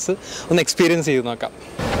എക്സ്പീരിയൻസ് ഒന്ന് എക്സ്പീരിയൻസ് ചെയ്ത് നോക്കാം.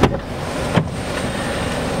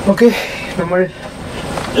 ഓക്കെ, നമ്മൾ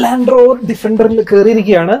ലാൻഡ് റോവർ ഡിഫൻഡറിൽ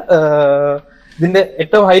കയറിയിരിക്കുകയാണ്. ഇതിന്റെ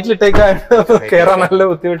ഏറ്റവും ഹൈറ്റിലിട്ടേക്കാണ് കയറാൻ നല്ല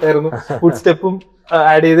ബുദ്ധിമുട്ടായിരുന്നു. Food സ്റ്റെപ്പും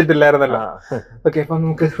add ചെയ്തിട്ടില്ലായിരുന്നല്ലോ. ഓക്കെ, അപ്പൊ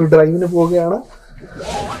നമുക്ക് ഡ്രൈവിന് പോവുകയാണ്.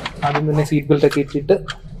 ആദ്യം തന്നെ സീറ്റ് ബെൽറ്റ് ഒക്കെ ഇട്ടിട്ട്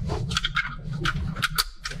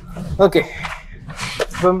ഓക്കെ,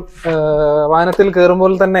 ഇപ്പം വാഹനത്തിൽ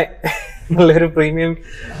കയറുമ്പോൾ തന്നെ നല്ലൊരു പ്രീമിയം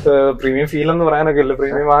ഫീൽ എന്ന് പറയാനൊക്കെ ഇല്ല,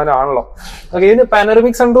 പ്രീമിയം വാഹനമാണല്ലോ. ഓക്കെ, ഇതിന്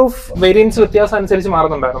പാനോറമിക് സൺറൂഫ് വേരിയൻസ് വ്യത്യാസം അനുസരിച്ച്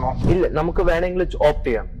മാറുന്നുണ്ടായിരുന്നോ? ഇല്ല, നമുക്ക് വേണമെങ്കിൽ ഓപ്റ്റ്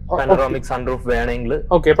ചെയ്യാം പാനോറമിക് സൺറൂഫ് വേണമെങ്കിൽ.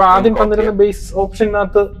 ഓക്കെ, അപ്പൊ ആദ്യം വന്നിരുന്ന ബേസ്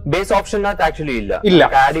ഓപ്ഷനകത്ത് ആക്ച്വലി ഇല്ല.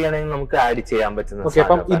 ആഡ് ചെയ്യണമെങ്കിൽ നമുക്ക് ആഡ് ചെയ്യാൻ പറ്റുന്ന. ഓക്കെ,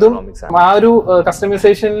 അപ്പം ഇതും ആ ഒരു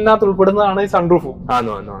കസ്റ്റമൈസേഷനകത്ത് ഉൾപ്പെടുന്നതാണ് ഈ സൺറൂഫും.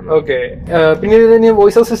 ഓക്കെ, പിന്നെ ഇതിന്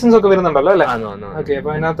വോയിസ് അസിസ്റ്റൻസ് ഒക്കെ വരുന്നുണ്ടല്ലോ അല്ലെ? ഓക്കെ,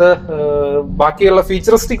 അപ്പൊ അതിനകത്ത് ബാക്കിയുള്ള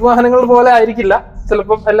ഫീച്ചറിസ്റ്റിക് വാഹനങ്ങൾ പോലെ ആയിരിക്കില്ല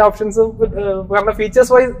ചിലപ്പം എല്ലാ ഓപ്ഷൻസും. കാരണം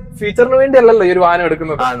ഫീച്ചറിന് വേണ്ടി അല്ലല്ലോ ഈ ഒരു വാഹനം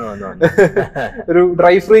എടുക്കുന്നത്. ഒരു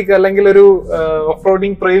ഡ്രൈവ് ഫ്രീക്ക് അല്ലെങ്കിൽ ഒരു ഓഫ്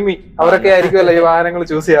റോഡിങ് പ്രേമി അവരൊക്കെ ആയിരിക്കുമല്ലോ ഈ വാഹനങ്ങൾ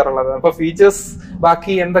ചൂസ് ചെയ്യാറുള്ളത്. അപ്പൊ ഫീച്ചേഴ്സ്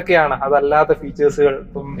ബാക്കി എന്തൊക്കെയാണ് അതല്ലാത്ത ഫീച്ചേഴ്സുകൾ?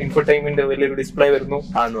 ഇപ്പം ഇൻഫോർടൈൻമെന്റ് വലിയൊരു ഡിസ്പ്ലേ വരുന്നു.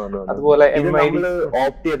 അതുപോലെ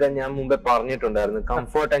ഓപ്റ്റ് ചെയ്ത ഞാൻ മുമ്പേ പറഞ്ഞിട്ടുണ്ടായിരുന്നു,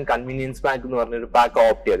 കംഫർട്ട് ആൻഡ് കൺവീനിയൻസ് പാക്ക് എന്ന് പറഞ്ഞൊരു പാക്ക്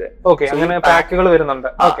ഓപ്റ്റ് ചെയ്ത്. ഓക്കെ, അങ്ങനെ പാക്കുകൾ വരുന്നുണ്ട്.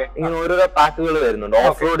 ഓക്കെ, ഇങ്ങനെ ഓരോരോ പാക്കുകൾ വരുന്നുണ്ട്.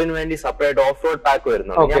 ഓഫ് റോഡിന് വേണ്ടി സെപ്പറേറ്റ് ഓഫ് റോഡ് പാക്ക്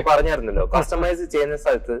വരുന്നുണ്ട്. ഞാൻ പറഞ്ഞിരുന്നല്ലോ, കസ്റ്റമൈസ് ചെയ്യുന്ന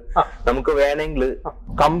സ്ഥലത്ത് നമുക്ക് വേണമെങ്കിൽ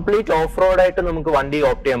കംപ്ലീറ്റ് ഓഫ് റോഡ് ആയിട്ട് നമുക്ക് വണ്ടി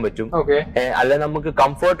ഓപ്റ്റ് ചെയ്യാൻ പറ്റും. അല്ലെ നമുക്ക്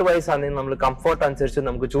കംഫർട്ട് വൈസ് ആണെങ്കിൽ നമ്മൾ കംഫർട്ട് അനുസരിച്ച്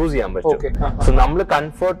നമുക്ക് ചൂസ് ചെയ്യാൻ പറ്റും. സോ നമ്മൾ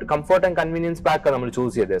കംഫർട്ട് ആൻഡ് കൺവീനിയൻസ് പാക്ക് നമ്മൾ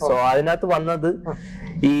ചൂസ് ചെയ്തത്. സോ അതിനകത്ത് വന്നത്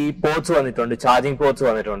ഈ പോർട്സ് വന്നിട്ടുണ്ട്, ചാർജിങ് പോർട്സ്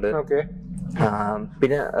വന്നിട്ടുണ്ട്.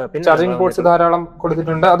 പിന്നെ ചാർജിങ് പോർട്സ് ധാരാളം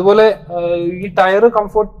കൊടുത്തിട്ടുണ്ട്. അതുപോലെ ഈ ടയർ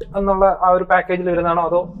കംഫർട്ട് എന്നുള്ള ആ ഒരു പാക്കേജിൽ വരുന്നതാണോ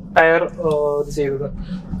അതോ ടയർ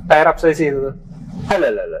അപ്സൈസ് ചെയ്തത്?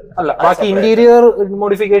 അല്ല, ബാക്കി ഇന്റീരിയർ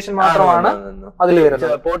മോഡിഫിക്കേഷൻ മാത്രമാണ് അതിൽ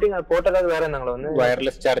വരുന്നത്.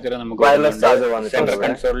 വയർലെസ് ചാർജർ നമുക്ക് സെൻട്രൽ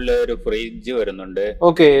കൺസോളിൽ ഒരു ഫ്രിഡ്ജ് വരുന്നുണ്ട്.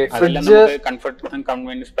 Okay, fridge comfort and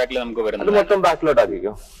convenience പാക്കിൽ നമുക്ക് വരുന്നത്. മൊത്തം ബാക്കിലോട്ട്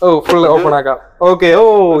ആക്കിക്കോ. ഫുൾ ഓപ്പൺ ആക്കാം. ഓക്കെ,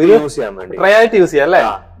 ഇത് യൂസ് ചെയ്യാൻ വേണ്ടി ട്രൈ ആയിട്ട് യൂസ് ചെയ്യാം അല്ലേ?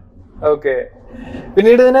 ഓക്കെ,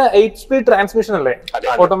 പിന്നീട് ഇതിന് 8 സ്പീഡ് ട്രാൻസ്മിഷൻ അല്ലേ,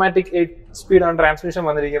 ഓട്ടോമാറ്റിക് 8 സ്പീഡ് ആണ് ട്രാൻസ്മിഷൻ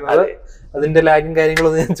വന്നിരിക്കുന്നത്. അതിന്റെ ലാഗും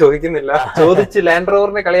കാര്യങ്ങളൊന്നും ഞാൻ ചോദിക്കുന്നില്ല, ചോദിച്ച് ലാൻഡ്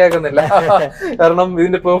റോവറിനെ കളിയാക്കുന്നില്ല. കാരണം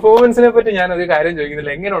ഇതിന്റെ പെർഫോമൻസിനെ പറ്റി ഞാൻ ഒരു കാര്യം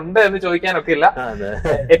ചോദിക്കുന്നില്ല, എങ്ങനെ ഉണ്ട് എന്ന് ചോദിക്കാനൊക്കെ ഇല്ല,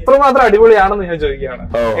 എത്രമാത്രം അടിപൊളിയാണെന്ന് ഞാൻ ചോദിക്കുകയാണ്.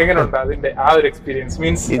 എങ്ങനെയുണ്ട് അതിന്റെ ആ ഒരു എക്സ്പീരിയൻസ്?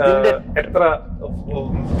 മീൻസ് എത്ര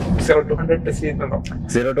 0 to 100 ടെസ്റ്റ് ചെയ്തിട്ടുണ്ടോ?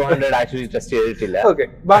 0 to 100 ആക്ച്വലി ടെസ്റ്റ് ചെയ്തിട്ടില്ല. ഓക്കെ,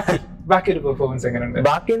 ബാക്കി ഒരു പെർഫോമൻസ് എങ്ങനെയുണ്ട്?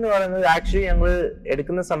 ബാക്കി എന്ന് പറയുന്നത് ആക്ച്വലി ഞങ്ങള്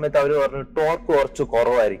എടുക്കുന്ന സമയത്ത് അവര് പറഞ്ഞു ടോർക്ക് കുറച്ച്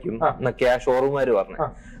കുറവായിരിക്കും എന്നൊക്കെ ആ ഷോറൂമാര് പറഞ്ഞു.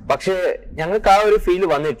 പക്ഷെ ഞങ്ങൾക്ക് ആ ഒരു ഫീൽ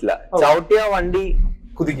വന്നിട്ടില്ല. ചവിട്ടിയ വണ്ടി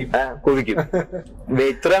കുതിക്കും.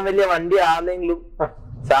 ഇത്രയും വലിയ വണ്ടി ആണെങ്കിലും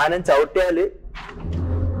സാധനം ചവിട്ടിയാല്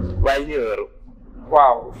വലിയ കയറും.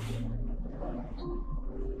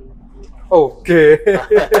 ഓക്കെ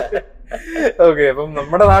ഓക്കെ, അപ്പം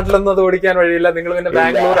നമ്മുടെ നാട്ടിലൊന്നും അത് ഓടിക്കാൻ വഴിയില്ല. നിങ്ങൾ പിന്നെ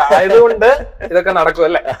ബാംഗ്ലൂർ ആയതുകൊണ്ട് ഇതൊക്കെ നടക്കും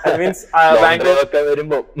അല്ലേ? മീൻസ് ബാംഗ്ലൂർ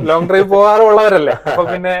വരുമ്പോ ലോങ് ഡ്രൈവ് പോകാറുള്ളവരല്ലേ, അപ്പൊ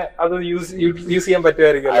പിന്നെ അത് യൂസ് ചെയ്യാൻ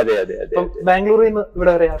പറ്റുമായിരിക്കും. അപ്പം ബാംഗ്ലൂരിൽ നിന്ന്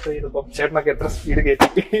ഇവിടെ വരെ യാത്ര ചെയ്തപ്പോ ചേട്ടനൊക്കെ എത്ര സ്പീഡ്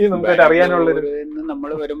കയറ്റി നമുക്ക് അറിയാനുള്ളത്?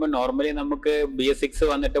 നമ്മൾ വരുമ്പോ നോർമലി നമുക്ക് BS6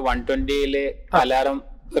 വന്നിട്ട് 120 അലാറം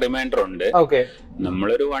റിമൈൻഡർ ഉണ്ട്.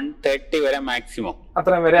 നമ്മളൊരു 130 വരെ മാക്സിമം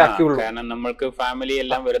അത്രയും വരെ ആക്കിയുള്ളൂ. കാരണം നമ്മൾക്ക് ഫാമിലി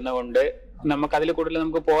എല്ലാം വരുന്നതുകൊണ്ട് നമുക്ക് അതിൽ കൂടുതൽ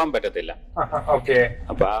നമുക്ക് പോകാൻ പറ്റത്തില്ല.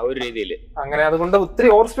 അപ്പൊ ആ ഒരു രീതിയിൽ അങ്ങനെ അതുകൊണ്ട് ഒത്തിരി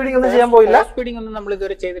ഓവർ സ്പീഡിംഗ് ഒന്നും ചെയ്യാൻ പോയില്ല. സ്പീഡിംഗ് ഒന്നും നമ്മൾ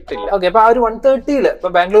ഇതുവരെ ചെയ്തിട്ടില്ല. ഓക്കെ, അപ്പൊ ആ ഒരു 130 ഇപ്പൊ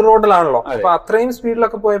ബാംഗ്ലൂർ റോഡിലാണല്ലോ, അപ്പൊ അത്രയും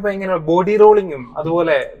സ്പീഡിലൊക്കെ പോയപ്പോ എങ്ങനെ ബോഡി റോളിങ്ങും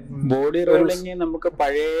അതുപോലെ? ബോഡി റോളിങ് നമുക്ക്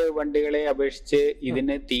പഴയ വണ്ടികളെ അപേക്ഷിച്ച്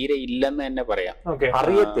ഇതിന് തീരെ ഇല്ലെന്ന് തന്നെ പറയാം.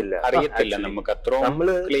 അറിയത്തില്ല നമുക്ക് അത്രയും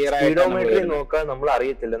ക്ലിയർ ആയിട്ട് നോക്കാൻ നമ്മൾ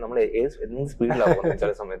അറിയത്തില്ല. നമ്മൾ സ്പീഡിലാവും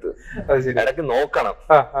ചില സമയത്ത്, ഇടയ്ക്ക് നോക്കണം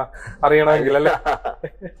അറിയണമെങ്കിൽ അല്ലേ?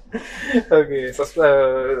 ഓക്കെ,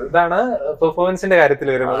 ഇതാണ് പെർഫോമൻസിന്റെ കാര്യത്തിൽ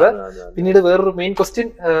വരുന്നത്. പിന്നീട് വേറൊരു മെയിൻ ക്വസ്റ്റ്യൻ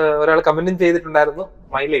ഒരാൾ കമന്റും ചെയ്തിട്ടുണ്ടായിരുന്നു,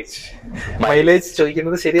 മൈലേജ്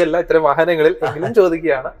ചോദിക്കുന്നത് ശരിയല്ല ഇത്തരം വാഹനങ്ങളിൽ, എങ്കിലും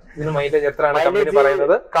ചോദിക്കുകയാണ്. ഇതിന് മൈലേജ് എത്രയാണ് കമ്പനി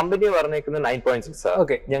പറയുന്നത്? കമ്പനി പറഞ്ഞേക്കുന്നത് 9.6.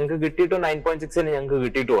 ഓക്കെ, ഞങ്ങൾക്ക് കിട്ടിയിട്ടും 9.6 ഞങ്ങൾക്ക്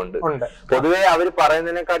കിട്ടിയിട്ടുമുണ്ട്. പൊതുവെ അവർ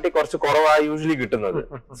പറയുന്നതിനെക്കാട്ടി കുറച്ച് കുറവാണ് യൂഷ്വലി കിട്ടുന്നത്.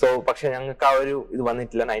 സോ പക്ഷെ ഞങ്ങൾക്ക് ആ ഒരു ഇത്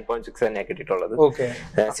വന്നിട്ടില്ല, 9.6 തന്നെയാണ് കിട്ടിയിട്ടുള്ളത്.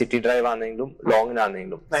 സിറ്റി ഡ്രൈവ് ആണെങ്കിലും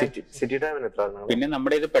ലോങ്ങിനാണെങ്കിലും. സിറ്റി ഡ്രൈവിന് എത്ര? പിന്നെ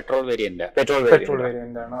നമ്മുടെ ഇത് പെട്രോൾ വേരിയന്റ്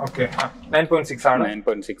ആണ്. ഓക്കെ, 9.6 ആണ്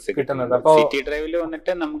 9.6 കിട്ടുന്നത്. സിറ്റി ഡ്രൈവിൽ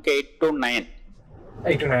വന്നിട്ട് നമുക്ക് 8 to 9 ആണ്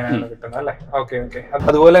കിട്ടുന്നത് അല്ലേ? Okay okay.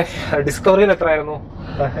 അതുപോലെ ഡിസ്കവറിയിൽ എത്രയായിരുന്നു?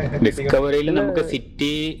 ഡിസ്കവറിയിൽ നമുക്ക്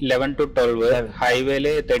സിറ്റി 11 to 12,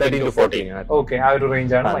 ഹൈവേയില് 13 to 14. ഓക്കെ, ആ ഒരു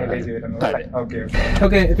റേഞ്ച് ആണ് മൈലേജ് വരുന്നത് അല്ലേ? Okay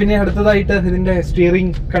okay. പിന്നെ അടുത്തതായിട്ട് ഇതിന്റെ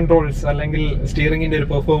സ്റ്റിയറിംഗ് കൺട്രോൾസ് അല്ലെങ്കിൽ സ്റ്റിയറിംഗിന്റെ ഒരു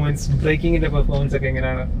പെർഫോമൻസ്, ബ്രേക്കിംഗിന്റെ പെർഫോമൻസ് ഒക്കെ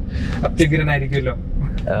എങ്ങനെയാണ്? അത്യുഗ്രനായിരിക്കുമല്ലോ.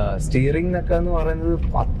 സ്റ്റിയറിംഗ് എന്നൊക്കെ എന്ന് പറയുന്നത്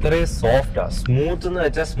അത്രയും സോഫ്റ്റാ, സ്മൂത്ത് എന്ന്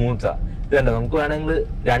വെച്ചാൽ സ്മൂത്താ. ഇതല്ല, നമുക്ക് വേണമെങ്കിൽ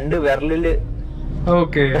 2 വിരലില്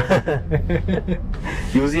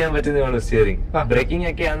യൂസ് ചെയ്യാൻ പറ്റുന്നതാണ് സ്റ്റിയറിംഗ്. ബ്രേക്കിംഗ്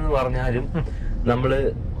ഒക്കെയാണെന്ന് പറഞ്ഞാലും നമ്മള്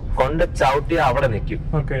കൊണ്ട് ചവിട്ടിയ അവിടെ നിൽക്കും,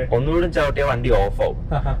 ഒന്നുകൂടി ചവിട്ടിയ വണ്ടി ഓഫ് ആവും.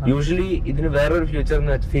 യൂഷ്വലി ഇതിന് വേറൊരു ഫീച്ചർ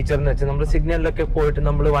എന്ന് വെച്ചാൽ നമ്മൾ സിഗ്നലിലൊക്കെ പോയിട്ട്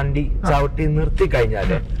നമ്മൾ വണ്ടി ചവിട്ടി നിർത്തി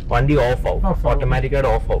കഴിഞ്ഞാല് വണ്ടി ഓഫ് ആവും,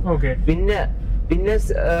 ഓട്ടോമാറ്റിക്കായിട്ട് ഓഫ് ആവും. പിന്നെ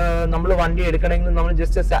നമ്മൾ വണ്ടി എടുക്കണമെങ്കിൽ നമ്മൾ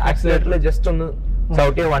ജസ്റ്റ് ആക്സിലേറ്ററിൽ ജസ്റ്റ് ഒന്ന്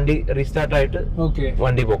ചവിട്ടിയ വണ്ടി റീസ്റ്റാർട്ട് ആയിട്ട്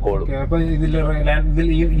വണ്ടി പൊക്കോളും. അപ്പൊ ഇതിൽ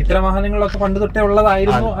ഇത്തരം വാഹനങ്ങളൊക്കെ പണ്ട് തൊട്ടേ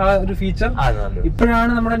ഉള്ളതായിരുന്നു ആ ഒരു ഫീച്ചർ.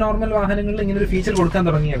 ഇപ്പോഴാണ് നമ്മുടെ നോർമൽ വാഹനങ്ങളിൽ ഇങ്ങനെ ഒരു ഫീച്ചർ കൊടുക്കാൻ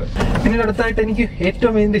തുടങ്ങിയത്. പിന്നീട് അടുത്തായിട്ട് എനിക്ക്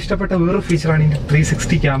ഏറ്റവും ഇതിന്റെ ഇഷ്ടപ്പെട്ട വേറൊരു ഫീച്ചറാണ് ഇതിന്റെ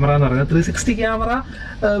 360 ക്യാമറ എന്ന് പറയുന്നത്. 360 ക്യാമറ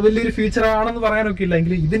വലിയൊരു ഫീച്ചർ ആണെന്ന് പറയാനൊക്കെ ഇല്ല,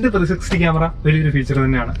 എങ്കിലും ഇതിന്റെ 360 ക്യാമറ വലിയൊരു ഫീച്ചർ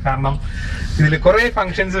തന്നെയാണ്. കാരണം ഇതിൽ കുറെ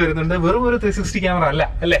ഫംഗ്ഷൻസ് വരുന്നുണ്ട്, വെറും ഒരു 360 ക്യാമറ അല്ല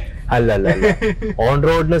അല്ലേ? അല്ല, ഓൺ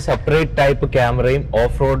റോഡിന് സെപ്പറേറ്റ് ടൈപ്പ് ക്യാമറയും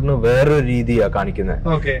ഓഫ് റോഡിന് വേറൊരു രീതിയാണ് കാണിക്കുന്നത്.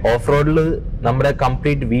 ഓഫ് റോഡിൽ നമ്മുടെ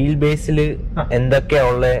കംപ്ലീറ്റ് വീൽ ബേസിൽ എന്തൊക്കെയാ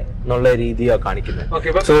ഉള്ളത് എന്നുള്ള രീതിയാണ് കാണിക്കുന്നത്.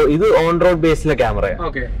 സോ ഇത് ഓൺ റോഡ് ബേസിലെ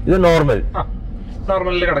ക്യാമറയാണ്, ഇത് നോർമലിൽ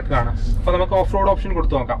കിടക്കുകയാണ്. അപ്പൊ നമുക്ക് ഓഫ് റോഡ് ഓപ്ഷൻ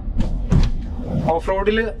കൊടുത്തു നോക്കാം. ഓഫ്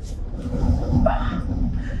റോഡില്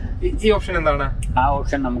ഈ ഓപ്ഷൻ എന്താണ്? ആ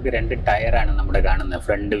ഓപ്ഷൻ നമുക്ക് 2 ടയറാണ് നമ്മുടെ കാണുന്നത്,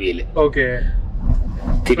 ഫ്രണ്ട് വീല്. ഓക്കെ,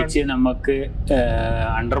 തിരിച്ച് നമുക്ക്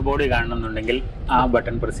അണ്ടർബോഡി കാണണമെന്നുണ്ടെങ്കിൽ ആ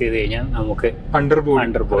ബട്ടൺ പ്രസ് ചെയ്ത് കഴിഞ്ഞാൽ നമുക്ക് അണ്ടർബോഡി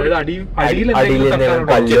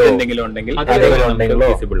എന്തെങ്കിലും ഉണ്ടെങ്കിൽ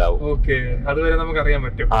വിസിബിൾ ആവും. ഓക്കെ, അതുവരെ നമുക്ക് അറിയാൻ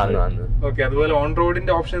പറ്റും. ഓക്കെ, അതുപോലെ ഓൺ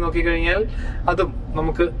റോഡിന്റെ ഓപ്ഷൻ നോക്കി കഴിഞ്ഞാൽ അതും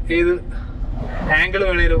നമുക്ക് ഏത് ആംഗിൾ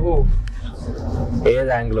വേണേലും ഏത്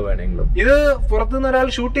ആംഗിൾ വേണമെങ്കിലും. ഇത് പുറത്തുനിന്ന് ഒരാൾ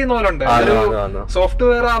ഷൂട്ട് ചെയ്യുന്ന പോലെ ഉണ്ട്,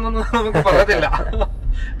 സോഫ്റ്റ്വെയർ ആണെന്ന് നമുക്ക് പറയത്തില്ല.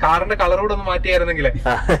 കാറിന്റെ കളറോട് ഒന്ന് മാറ്റിയായിരുന്നെങ്കിലേ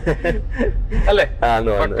അല്ലേ?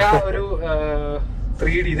 പക്ക ഒരു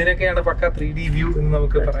 3D ഇതിനൊക്കെയാണ് പക്ക 3D വ്യൂ എന്ന്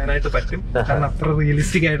നമുക്ക് പറയാനായിട്ട് പറ്റും. കാരണം അത്ര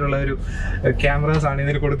റിയലിസ്റ്റിക് ആയിട്ടുള്ള ഒരു ക്യാമറാസ് ആണ്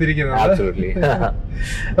ഇതിന് കൊടുത്തിരിക്കുന്നത്.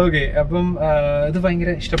 ഓക്കെ, അപ്പം ഇത് ഭയങ്കര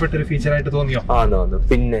ഇഷ്ടപ്പെട്ട ഒരു ഫീച്ചർ ആയിട്ട് തോന്നിയോ?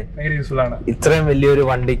 പിന്നെ ഭയങ്കര യൂസ്ഫുൾ ആണ്. ഇത്രയും വലിയൊരു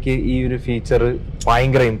വണ്ടിക്ക് ഈ ഒരു ഫീച്ചർ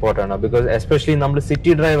ഭയങ്കര ഇമ്പോർട്ടന്റ് ആണ്. ബിക്കോസ് എസ്പെഷ്യലി നമ്മൾ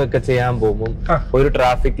സിറ്റി ഡ്രൈവ് ഒക്കെ ചെയ്യാൻ പോകുമ്പോൾ ഒരു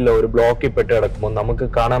ട്രാഫിക്കിലോ ഒരു ബ്ലോക്കിൽ പെട്ട് കിടക്കുമ്പോൾ നമുക്ക്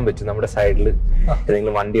കാണാൻ പറ്റും നമ്മുടെ സൈഡിൽ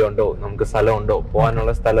ഏതെങ്കിലും വണ്ടി ഉണ്ടോ, നമുക്ക് സ്ഥലം ഉണ്ടോ,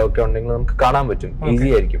 പോകാനുള്ള സ്ഥലമൊക്കെ ഉണ്ടെങ്കിൽ നമുക്ക് കാണാൻ പറ്റും, ഈസി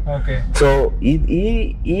ആയിരിക്കും. സോ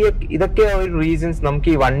ഇതൊക്കെ ഒരു റീസൺസ് നമുക്ക്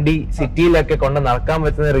ഈ വണ്ടി സിറ്റിയിലൊക്കെ കൊണ്ട് നടക്കാൻ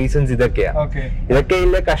പറ്റുന്ന റീസൺസ് ഇതൊക്കെയാ. ഇതൊക്കെ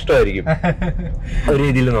ഇല്ലേ കഷ്ടമായിരിക്കും ഒരു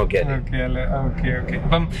രീതിയിൽ നോക്കിയാൽ.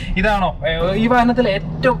 അപ്പം ഇതാണോ ഈ വാഹനത്തിൽ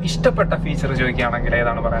ഏറ്റവും ഇഷ്ടപ്പെട്ട ഫീച്ചർ ചോദിക്കുകയാണെങ്കിൽ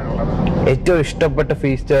ഏതാണ് പറയാനുള്ളത്? ഏറ്റവും ഇഷ്ടപ്പെട്ട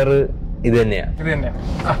ഫീച്ചർ ഇത് തന്നെയാ.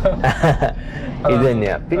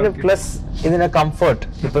 പിന്നെ പ്ലസ് ഇതിന്റെ കംഫർട്ട്.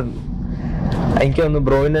 ഇപ്പൊ എനിക്ക് ഒന്ന്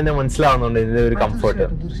ബ്രോയിന് തന്നെ മനസ്സിലാവുന്നുണ്ട് ഇതിന്റെ ഒരു കംഫർട്ട്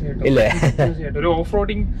ഇല്ലേ? ഒരു ഓഫ്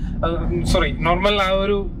റോഡിങ് നോർമൽ ആ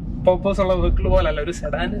ഒരു പർപ്പസ് ഉള്ള വെഹിക്കിൾ പോലല്ല, ഒരു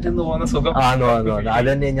സെഡാൻ എന്ന് പോകുന്ന സുഖം. അത്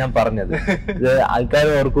തന്നെ ഞാൻ പറഞ്ഞത്. ഇത് ആൾക്കാർ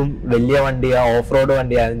ഓർക്കും വലിയ വണ്ടിയാ, ഓഫ് റോഡ്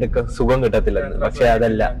വണ്ടിയാ, അതിന്റെ സുഖം കിട്ടത്തില്ലെന്ന്. പക്ഷെ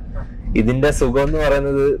അതല്ല, ഇതിന്റെ സുഖം എന്ന്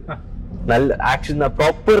പറയുന്നത് നല്ല ആക്ഷൻ,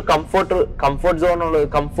 പ്രോപ്പർ കംഫർട്ട് സോണുള്ള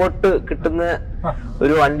കംഫർട്ട് കിട്ടുന്ന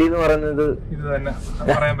ഒരു വണ്ടി എന്ന് പറയുന്നത് ഇത് തന്നെ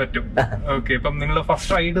പറയാൻ പറ്റും. ഓക്കെ, ഇപ്പം നിങ്ങൾ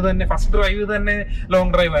ഫസ്റ്റ് ഡ്രൈവ് തന്നെ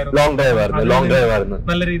ലോങ് ഡ്രൈവ് ആയിരുന്നു.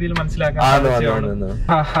 നല്ല രീതിയിൽ മനസ്സിലാക്കാൻ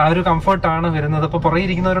ആ ഒരു കംഫർട്ട് ആണ് വരുന്നത്. ഇപ്പൊ പുറകെ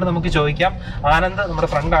ഇരിക്കുന്നവരോട് നമുക്ക് ചോദിക്കാം. ആനന്ദ് നമ്മുടെ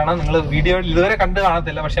ഫ്രണ്ട് ആണ്. നിങ്ങൾ വീഡിയോ ഇതുവരെ കണ്ടു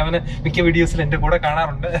കാണത്തില്ല, പക്ഷെ അവന് മിക്ക വീഡിയോസിൽ എന്റെ കൂടെ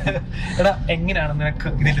കാണാറുണ്ട്. എടാ, എങ്ങനെയാണ് നിനക്ക്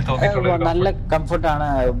ഇതിൽ തോന്നിയിട്ടുള്ളത്? നല്ല കംഫർട്ടാണ്,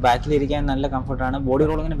 ബാക്കിലിരിക്കാൻ നല്ല കംഫർട്ടാണ്. ബോഡി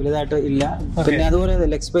റോൾ അങ്ങനെ വലുതായിട്ട് ഇല്ല. പിന്നെ അതുപോലെ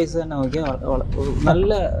ലെഗ് സ്പേസ് തന്നെ നോക്കിയാൽ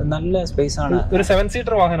നല്ല സ്പേസ് ആണ്. ഒരു 7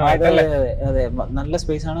 സീറ്റർ വാഹനം. അതെ, നല്ല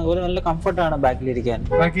സ്പേസ് ആണ്. അതുപോലെ നല്ല കംഫർട്ടാണ് ബാക്കിലിരിക്കാൻ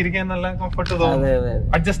നല്ല കംഫർട്ട് തോന്നുന്നു.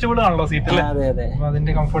 അഡ്ജസ്റ്റബിൾ ആണല്ലോ സീറ്റ്.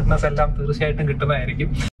 അതിന്റെ കംഫർട്ട്നെസ് എല്ലാം തീർച്ചയായിട്ടും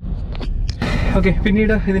കിട്ടുന്നതായിരിക്കും. ഓക്കെ,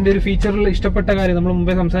 പിന്നീട് ഇതിന്റെ ഒരു ഫീച്ചറിൽ ഇഷ്ടപ്പെട്ട കാര്യം നമ്മൾ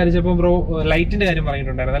മുമ്പേ സംസാരിച്ചപ്പോ ബ്രോ ലൈറ്റിന്റെ കാര്യം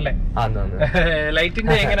പറഞ്ഞിട്ടുണ്ടായിരുന്നു അല്ലേ?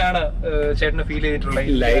 ലൈറ്റിന്റെ എങ്ങനെയാണ് ചേട്ടന് ഫീൽ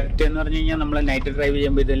ചെയ്തിട്ടുള്ളത്? ലൈറ്റ് എന്ന് പറഞ്ഞു കഴിഞ്ഞാൽ നമ്മൾ നൈറ്റ് ഡ്രൈവ്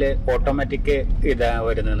ചെയ്യുമ്പോൾ ഇതില് ഓട്ടോമാറ്റിക് ഇതാ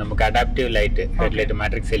വരുന്നത്, നമുക്ക് adaptive light, headlight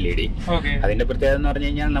matrix LED. അതിന്റെ പ്രത്യേകത എന്ന് പറഞ്ഞു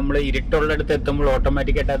കഴിഞ്ഞാൽ നമ്മൾ ഇരുട്ടുള്ളിടത്ത് എത്തുമ്പോൾ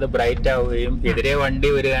ഓട്ടോമാറ്റിക് ആയിട്ട് അത് ബ്രൈറ്റ് ആവുകയും എതിരെ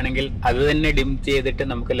വണ്ടി വരികയാണെങ്കിൽ അത് തന്നെ ഡിം ചെയ്തിട്ട്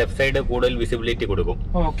നമുക്ക് ലെഫ്റ്റ് സൈഡ് കൂടുതൽ വിസിബിലിറ്റി കൊടുക്കും.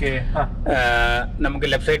 നമുക്ക്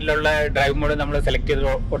ലെഫ്റ്റ് സൈഡിലുള്ള ഡ്രൈവ് മോഡ് നമ്മൾ സെലക്ട് ചെയ്ത്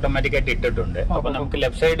ഓട്ടോമാറ്റിക് ആയിട്ട് ഇട്ടിട്ടുണ്ട്. അപ്പൊ നമുക്ക്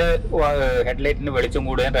ലെഫ്റ്റ് സൈഡ് ഹെഡ്ലൈറ്റിന് വെളിച്ചം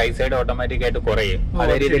കൂടുകയും റൈറ്റ് സൈഡ് ഓട്ടോമാറ്റിക് ആയിട്ട് കുറയും.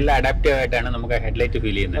 അതേ രീതിയിൽ അഡാപ്റ്റീവ് ആയിട്ടാണ് നമുക്ക് ഹെഡ്ലൈറ്റ്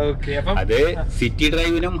ഫീൽ ചെയ്യുന്നത്. അത് സിറ്റി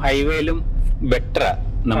ഡ്രൈവിനും ഹൈവേയിലും ബെറ്റർ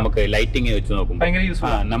നമുക്ക് ലൈറ്റിംഗ് വെച്ച്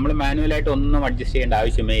നോക്കുമ്പോൾ. നമ്മൾ മാനുവലായിട്ട് ഒന്നും അഡ്ജസ്റ്റ് ചെയ്യേണ്ട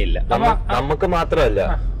ആവശ്യമേ ഇല്ല. നമുക്ക് മാത്രമല്ല,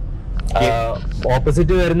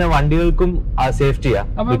 ഓപ്പോസിറ്റ് വരുന്ന വണ്ടികൾക്കും സേഫ്റ്റിയാ.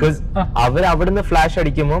 ബിക്കോസ് അവർ അവിടുന്ന് ഫ്ലാഷ്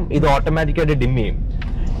അടിക്കുമ്പോൾ ഇത് ഓട്ടോമാറ്റിക്കായിട്ട് ഡിം ചെയ്യും.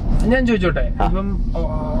 ഞാൻ ചോദിച്ചോട്ടെ, ഇപ്പം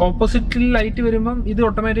ഓപ്പോസിറ്റിൽ ലൈറ്റ് വരുമ്പം ഇത്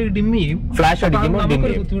ഓട്ടോമാറ്റിക് ഡിം ചെയ്യും, ഫ്ലാഷ് അടിക്കുമ്പോൾ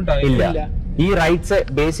ഇല്ല. ഈ റൈറ്റ്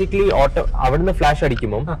സൈഡ് ബേസിക്കലി അവിടുന്ന് ഫ്ലാഷ്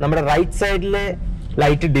അടിക്കുമ്പോൾ നമ്മുടെ റൈറ്റ് സൈഡിലെ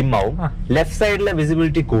ലൈറ്റ് ഡിം ആവും, ലെഫ്റ്റ് സൈഡിലെ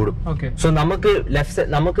വിസിബിലിറ്റി കൂടും. സോ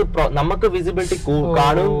നമുക്ക് വിസിബിലിറ്റി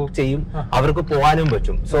കാണുകയും ചെയ്യും, അവർക്ക് പോകാനും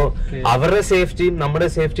പറ്റും. സോ അവരുടെ സേഫ്റ്റിയും നമ്മുടെ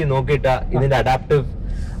സേഫ്റ്റിയും നോക്കിയിട്ടാ ഇതിന്റെ അഡാപ്റ്റീവ്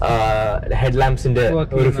ഹെഡ് ലാംപ്സിന്റെ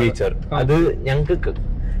ഒരു ഫീച്ചർ. അത് ഞങ്ങൾക്ക്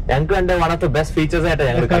എന്റെ one of the best features ആയിട്ട്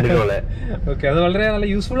ഞങ്ങൾ കണ്ടിട്ടുള്ളത്. അത് വളരെ നല്ല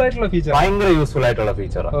യൂസ്ഫുൾ ആയിട്ടുള്ള ഫീച്ചർ, ഭയങ്കര യൂസ്ഫുൾ ആയിട്ടുള്ള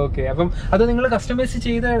ഫീച്ചർ. ഓക്കെ, അപ്പം അത് നിങ്ങൾ കസ്റ്റമൈസ്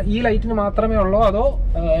ചെയ്ത ഈ ലൈറ്റിന് മാത്രമേ ഉള്ളോ അതോ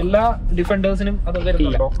എല്ലാ ഡിഫൻഡേഴ്സിനും അത്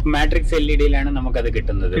വരുന്നുണ്ടോ? മാട്രിക്സ് LED-ലാണ് നമുക്ക് അത്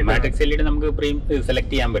കിട്ടുന്നത്. മാട്രിക്സ് LED നമുക്ക്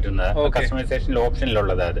സെലക്ട് ചെയ്യാൻ പറ്റുന്നത്, കസ്റ്റമൈസേഷൻ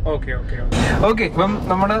ഓപ്ഷനിലുള്ളത് അത്. ഓക്കെ, അപ്പം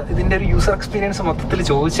നമ്മുടെ ഇതിന്റെ ഒരു യൂസർ എക്സ്പീരിയൻസ് മൊത്തത്തിൽ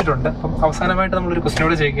ചോദിച്ചിട്ടുണ്ട്. അപ്പം അവസാനമായിട്ട് നമ്മളൊരു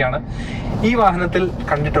ക്വസ്റ്റ്യനോട് ചോദിക്കുകയാണ്, ഈ വാഹനത്തിൽ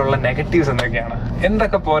കണ്ടിട്ടുള്ള നെഗറ്റീവ്സ് എന്തൊക്കെയാണ്?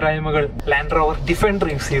 എന്തൊക്കെ പോരായ്മകൾ ലാൻഡ് റോവർ ഡിഫൻഡർ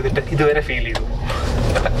യൂസ് ചെയ്തിട്ട് ഇതുവരെ ഫീൽ ചെയ്തു?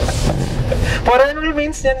 പോരായ്മകൾ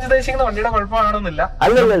മീൻസ് ഞാൻ ഉദ്ദേശിക്കുന്ന വണ്ടിയുടെ കുഴപ്പമാണെന്നില്ല,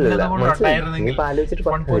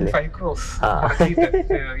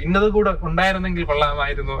 ഇന്നത് കൂടെ ഉണ്ടായിരുന്നെങ്കിൽ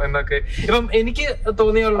കൊള്ളാമായിരുന്നു എന്നൊക്കെ. ഇപ്പം എനിക്ക്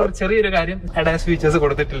തോന്നിയുള്ള ഒരു ചെറിയൊരു കാര്യം, അഡാസ് ഫീച്ചേഴ്സ്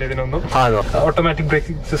കൊടുത്തിട്ടില്ല ഇതിനൊന്നും. Automatic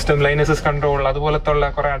braking system, line assist control, അതുപോലത്തെ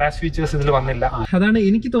കുറെ അഡാസ് ഫീച്ചേഴ്സ് ഇതിൽ വന്നില്ല. അതാണ്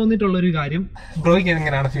എനിക്ക് തോന്നിയിട്ടുള്ള ഒരു കാര്യം. ബ്രോയ്ക്ക്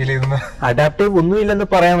എങ്ങനെയാണ് ഫീൽ ചെയ്യുന്നത്? അഡാപ്റ്റീവ് ഒന്നുമില്ലെന്ന്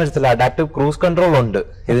പറയാൻ പറ്റത്തില്ല. അഡാപ്റ്റീവ് ക്രൂസ് കൺട്രോൾ ഉണ്ട്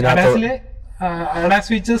ഇതിനകത്ത്.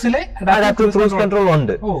 ക്രൂസ് കൺട്രോൾ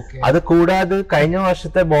ഉണ്ട്. അത് കൂടാതെ കഴിഞ്ഞ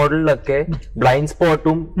വർഷത്തെ മോഡലിലൊക്കെ ബ്ലൈൻഡ്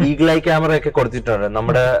സ്പോട്ടും ഈഗിൾ ഐ ക്യാമറ ഒക്കെ കൊടുത്തിട്ടുണ്ട്,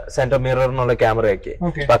 നമ്മുടെ സെന്റർ മിററിനുള്ള ക്യാമറയൊക്കെ.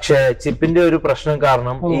 പക്ഷെ ചിപ്പിന്റെ ഒരു പ്രശ്നം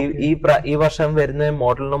കാരണം ഈ വർഷം വരുന്ന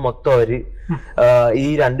മോഡലിന് മൊത്തം അവര് ഈ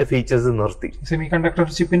രണ്ട് ഫീച്ചേഴ്സ് നിർത്തി. സെമി കണ്ടക്ടർ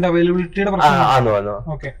ചിപ്പിന്റെ അവൈലബിലിറ്റിയുടെ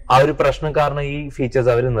ആ ഒരു പ്രശ്നം കാരണം ഈ ഫീച്ചേഴ്സ്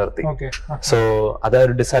അവർ നിർത്തി. സോ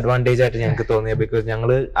അതൊരു ഡിസഡ്വാൻറ്റേജ് ആയിട്ട് ഞങ്ങൾക്ക് തോന്നിയത്. ബിക്കോസ്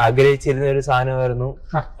ഞങ്ങൾ ആഗ്രഹിച്ചിരുന്ന ഒരു സാധനമായിരുന്നു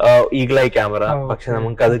ഈഗിൾ ഐ ക്യാമറ. ക്യാമറ. പക്ഷെ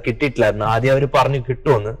നമുക്ക് അത് കിട്ടിയിട്ടില്ലായിരുന്നു. ആദ്യം അവർ പറഞ്ഞു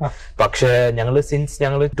കിട്ടുമെന്ന്. പക്ഷെ ഞങ്ങൾ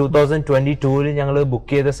 2022 ഞങ്ങൾ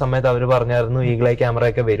ബുക്ക് ചെയ്ത സമയത്ത് അവർ പറഞ്ഞായിരുന്നു ഈഗിൾ ഐ ക്യാമറ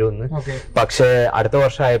ഒക്കെ വരുമെന്ന്. പക്ഷെ അടുത്ത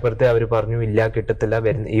വർഷം ആയപ്പോഴത്തെ അവർ പറഞ്ഞു ഇല്ല കിട്ടത്തില്ല,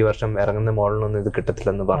 ഈ വർഷം ഇറങ്ങുന്ന മോഡലിനൊന്നും ഇത്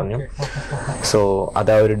കിട്ടത്തില്ലെന്ന് പറഞ്ഞു. സോ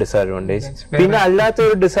അതാ ഒരു ഡിസഡ്വാൻറ്റേജ്. പിന്നെ അല്ലാത്ത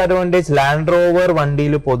ഒരു ഡിസഡ്വാൻറ്റേജ് ലാൻഡ് റോവർ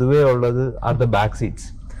വണ്ടിയിൽ പൊതുവേ ഉള്ളത് ആർ ദ ബാക്ക് സീറ്റ്സ്.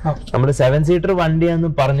 നമ്മുടെ 7 സീറ്റർ വണ്ടിയാന്ന്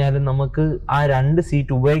പറഞ്ഞാലും നമുക്ക് ആ 2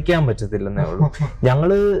 സീറ്റ് ഉപയോഗിക്കാൻ പറ്റത്തില്ലെന്നേ ഉള്ളൂ.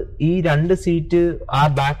 ഞങ്ങള് ഈ 2 സീറ്റ്, ആ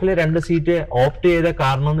ബാക്കിലെ 2 സീറ്റ് ഓപ്റ്റ് ചെയ്ത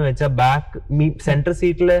കാരണം എന്ന് വെച്ചാൽ സെൻട്രൽ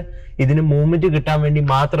സീറ്റില് ഇതിന് മൂവ്മെന്റ് കിട്ടാൻ വേണ്ടി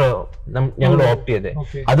മാത്രം ഞങ്ങൾ ഓപ്റ്റ് ചെയ്തേ.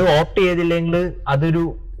 അത് ഓപ്റ്റ് ചെയ്തില്ലെങ്കിൽ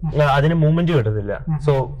അതിന് മൂവ്മെന്റ് കിട്ടത്തില്ല.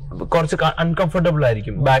 സോ കുറച്ച് അൺകംഫർട്ടബിൾ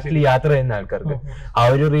ആയിരിക്കും ബാക്കിൽ യാത്ര ചെയ്യുന്ന ആൾക്കാർക്ക്. ആ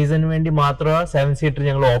ഒരു റീസണിന് വേണ്ടി മാത്രമാണ് 7 സീറ്റർ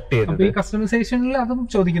ഞങ്ങൾ ഓപ്റ്റ് ചെയ്തത്.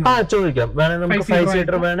 ചോദിക്കാം, വേണേ നമുക്ക് 5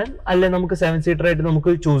 സീറ്റർ വേണം, അല്ലെ നമുക്ക് 7 സീറ്റർ ആയിട്ട്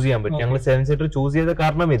നമുക്ക് ചൂസ് ചെയ്യാൻ പറ്റും. ഞങ്ങൾ 7 സീറ്റർ ചൂസ് ചെയ്ത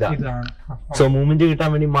കാരണം ഇതാണ്. സോ മൂവ്മെന്റ് കിട്ടാൻ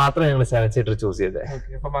വേണ്ടി മാത്രം ഞങ്ങൾ 7 സീറ്റർ ചൂസ് ചെയ്തത്.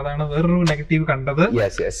 അതാണ് വേറൊരു നെഗറ്റീവ് കണ്ടത്.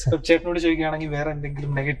 ചേട്ടനോട് ചോദിക്കുകയാണെങ്കിൽ വേറെ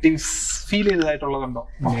എന്തെങ്കിലും നെഗറ്റീവ്സ് ഫീൽ ചെയ്തതായിട്ടുള്ളതുണ്ടോ?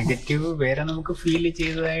 നെഗറ്റീവ് വേറെ നമുക്ക് ഫീൽ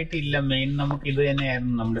ചെയ്തതായിട്ടില്ല. മെയിൻ നമുക്ക് ഇത്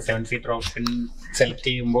തന്നെയായിരുന്നു നമ്മുടെ 7 സീറ്റർ ഓപ്ഷൻ സെലക്ട്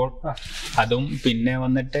ചെയ്യുമ്പോൾ. അതും പിന്നെ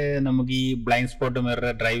വന്നിട്ട് നമുക്ക് ഈ ബ്ലൈൻഡ് സ്പോട്ട് മിറർ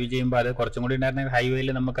ഡ്രൈവ് ചെയ്യുമ്പോൾ അത് കുറച്ചും കൂടി ഉണ്ടായിരുന്നെങ്കിൽ ഹൈവേയിൽ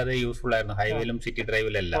നമുക്കത് യൂസ്ഫുൾ ആയിരുന്നു, ഹൈവേയിലും സിറ്റി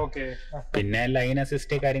ഡ്രൈവിലെല്ലാം. പിന്നെ ലൈൻ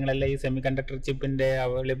അസിസ്റ്റ് കാര്യങ്ങളെല്ലാം ഈ സെമി കണ്ടക്ടർ ചിപ്പിന്റെ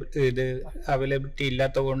അവൈലബിലിറ്റി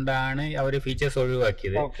ഇല്ലാത്തത് കൊണ്ടാണ് അവർ ഫീച്ചേഴ്സ്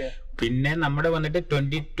ഒഴിവാക്കിയത്. പിന്നെ നമ്മുടെ വന്നിട്ട്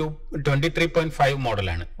 23.5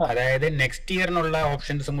 മോഡലാണ്. അതായത് നെക്സ്റ്റ് ഇയറിനുള്ള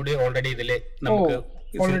ഓപ്ഷൻസും കൂടി ഓൾറെഡി ഇതില് നമുക്ക്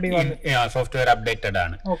സോഫ്റ്റ്വെയർ അപ്ഡേറ്റഡ്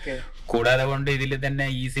ആണ്. കൂടാതെ കൊണ്ട് ഇതിൽ തന്നെ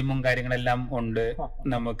ഈ സിമ്മും കാര്യങ്ങളെല്ലാം ഉണ്ട്.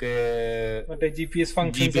 നമുക്ക് GPS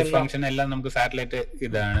ഫംഗ്ഷൻ എല്ലാം നമുക്ക് സാറ്റലൈറ്റ്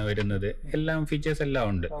ഇതാണ് വരുന്നത്. എല്ലാം ഫീച്ചേഴ്സ് എല്ലാം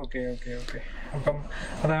ഉണ്ട്. അപ്പം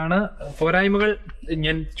അതാണ് പോരായ്മകൾ.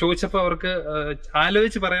 ഞാൻ ചോദിച്ചപ്പോ അവർക്ക്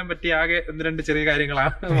ആലോചിച്ച് പറയാൻ പറ്റിയ ആകെ 1-2 ചെറിയ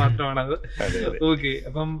കാര്യങ്ങളാണ് മാത്രമാണത്. ഓക്കെ,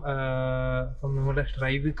 അപ്പം നമ്മുടെ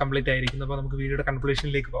ഡ്രൈവ് കംപ്ലീറ്റ് ആയിരിക്കുന്നു. അപ്പൊ നമുക്ക് വീഡിയോയുടെ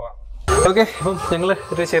കൺക്ലൂഷനിലേക്ക് പോവാം. ഓക്കെ, അപ്പം ഞങ്ങള്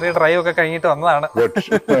ഒരു ചെറിയ ഡ്രൈവ് ഒക്കെ കഴിഞ്ഞിട്ട് വന്നതാണ്.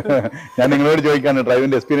 ഞാൻ നിങ്ങളോട് ചോദിക്കാണ്,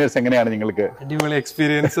 ഡ്രൈവിന്റെ എക്സ്പീരിയൻസ് എങ്ങനെയാണ് നിങ്ങൾക്ക്? അടിപൊളി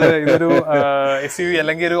എക്സ്പീരിയൻസ്. ഇതൊരു SUV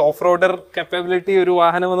അല്ലെങ്കിൽ ഒരു ഓഫ് റോഡർ കാപ്പബിലിറ്റി ഒരു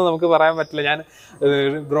വാഹനമെന്ന് നമുക്ക് പറയാൻ പറ്റില്ല. ഞാൻ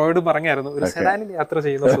ബ്രോയോട് പറഞ്ഞായിരുന്നു, ഒരു സെഡാനിൽ യാത്ര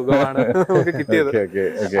ചെയ്യുന്ന സുഖമാണ് നമുക്ക് കിട്ടിയത്.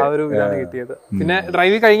 ആ ഒരു ഇതാണ് കിട്ടിയത്. പിന്നെ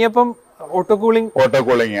ഡ്രൈവ് കഴിഞ്ഞപ്പം ഓട്ടോ കൂളിംഗ്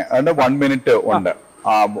അതിന്റെ 1 മിനിറ്റ് ഉണ്ട്.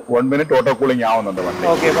 1 മിനിറ്റ് ഓട്ടോ കൂളിംഗ് ആവുന്നുണ്ട് വണ്ടി.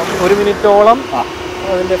 ഓക്കെ, അപ്പം 1 മിനിറ്റോളം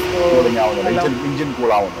അതിന്റെ ഇഞ്ചിൻ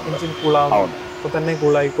കൂളാവുന്നു.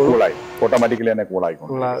 ഓട്ടോമാറ്റിക്കലി തന്നെ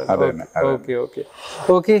കൂളായിക്കോളും.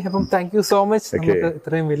 ഓക്കെ, അപ്പം താങ്ക് യു സോ മച്ച്. നമുക്ക്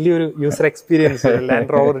ഇത്രയും വലിയൊരു യൂസർ എക്സ്പീരിയൻസ്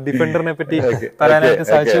ലാൻഡ് റോവർ ഡിഫൻഡറിനെ പറ്റി തരാനായിട്ട്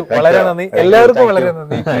സാധിച്ചു. വളരെ നന്ദി. എല്ലാവർക്കും വളരെ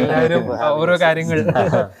നന്ദി. എല്ലാവരും ഓരോ കാര്യങ്ങൾ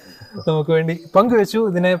നമുക്ക് വേണ്ടി പങ്കുവെച്ചു.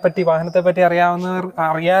 ഇതിനെപ്പറ്റി, വാഹനത്തെ പറ്റി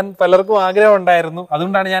അറിയാൻ പലർക്കും ആഗ്രഹം ഉണ്ടായിരുന്നു.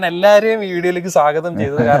 അതുകൊണ്ടാണ് ഞാൻ എല്ലാവരെയും ഈ വീഡിയോയിലേക്ക് സ്വാഗതം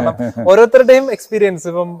ചെയ്തത്. കാരണം ഓരോരുത്തരുടെയും എക്സ്പീരിയൻസ്,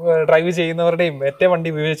 ഇപ്പം ഡ്രൈവ് ചെയ്യുന്നവരുടെയും മറ്റേ വണ്ടി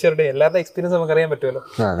ഉപയോഗിച്ചവരുടെയും എല്ലാവരുടെയും എക്സ്പീരിയൻസ് നമുക്ക് അറിയാൻ പറ്റുമല്ലോ.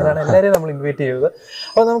 അതാണ് എല്ലാവരെയും നമ്മൾ ഇൻവൈറ്റ് ചെയ്തത്.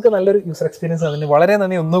 അപ്പോൾ നമുക്ക് നല്ലൊരു യൂസർ എക്സ്പീരിയൻസ് അതിന് വളരെ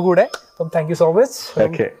നന്ദി ഒന്നുകൂടെ. അപ്പം താങ്ക് യു സോ മച്ച്.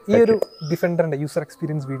 ഈ ഒരു ഡിഫൻഡറിന്റെ യൂസർ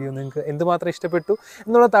എക്സ്പീരിയൻസ് വീഡിയോ നിങ്ങൾക്ക് എന്തുമാത്രം ഇഷ്ടപ്പെട്ടു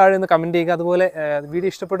എന്നുള്ള താഴെ ഒന്ന് കമന്റ് ചെയ്യുക. അതുപോലെ വീഡിയോ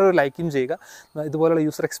ഇഷ്ടപ്പെട്ട ഒരു ലൈക്കും ചെയ്യുക. ഇതുപോലുള്ള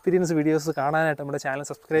യൂസർ എക്സ്പീരിയൻസ് വീഡിയോസ് കാണാനായിട്ട് നമ്മുടെ ചാനൽ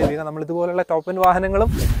സബ്സ്ക്രൈബ് ചെയ്യുക. നമ്മൾ ഇതുപോലുള്ള ടോപ്പ് എൻഡ് വാഹനങ്ങളും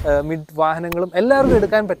മിഡ് വാഹനങ്ങളും എല്ലാവർക്കും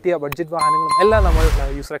എടുക്കാൻ പറ്റിയ ബഡ്ജറ്റ് വാഹനങ്ങളും എല്ലാം നമ്മൾ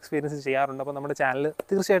യൂസർ എക്സ്പീരിയൻസ് ചെയ്യാറുണ്ട്. അപ്പോൾ നമ്മുടെ ചാനൽ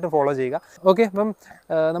തീർച്ചയായിട്ടും ഫോളോ ചെയ്യുക. ഓക്കെ, അപ്പം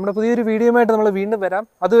നമ്മുടെ പുതിയൊരു വീഡിയോയുമായിട്ട് നമ്മൾ വീണ്ടും വരാം.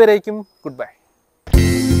 അതുവരേക്കും ഗുഡ് ബൈ.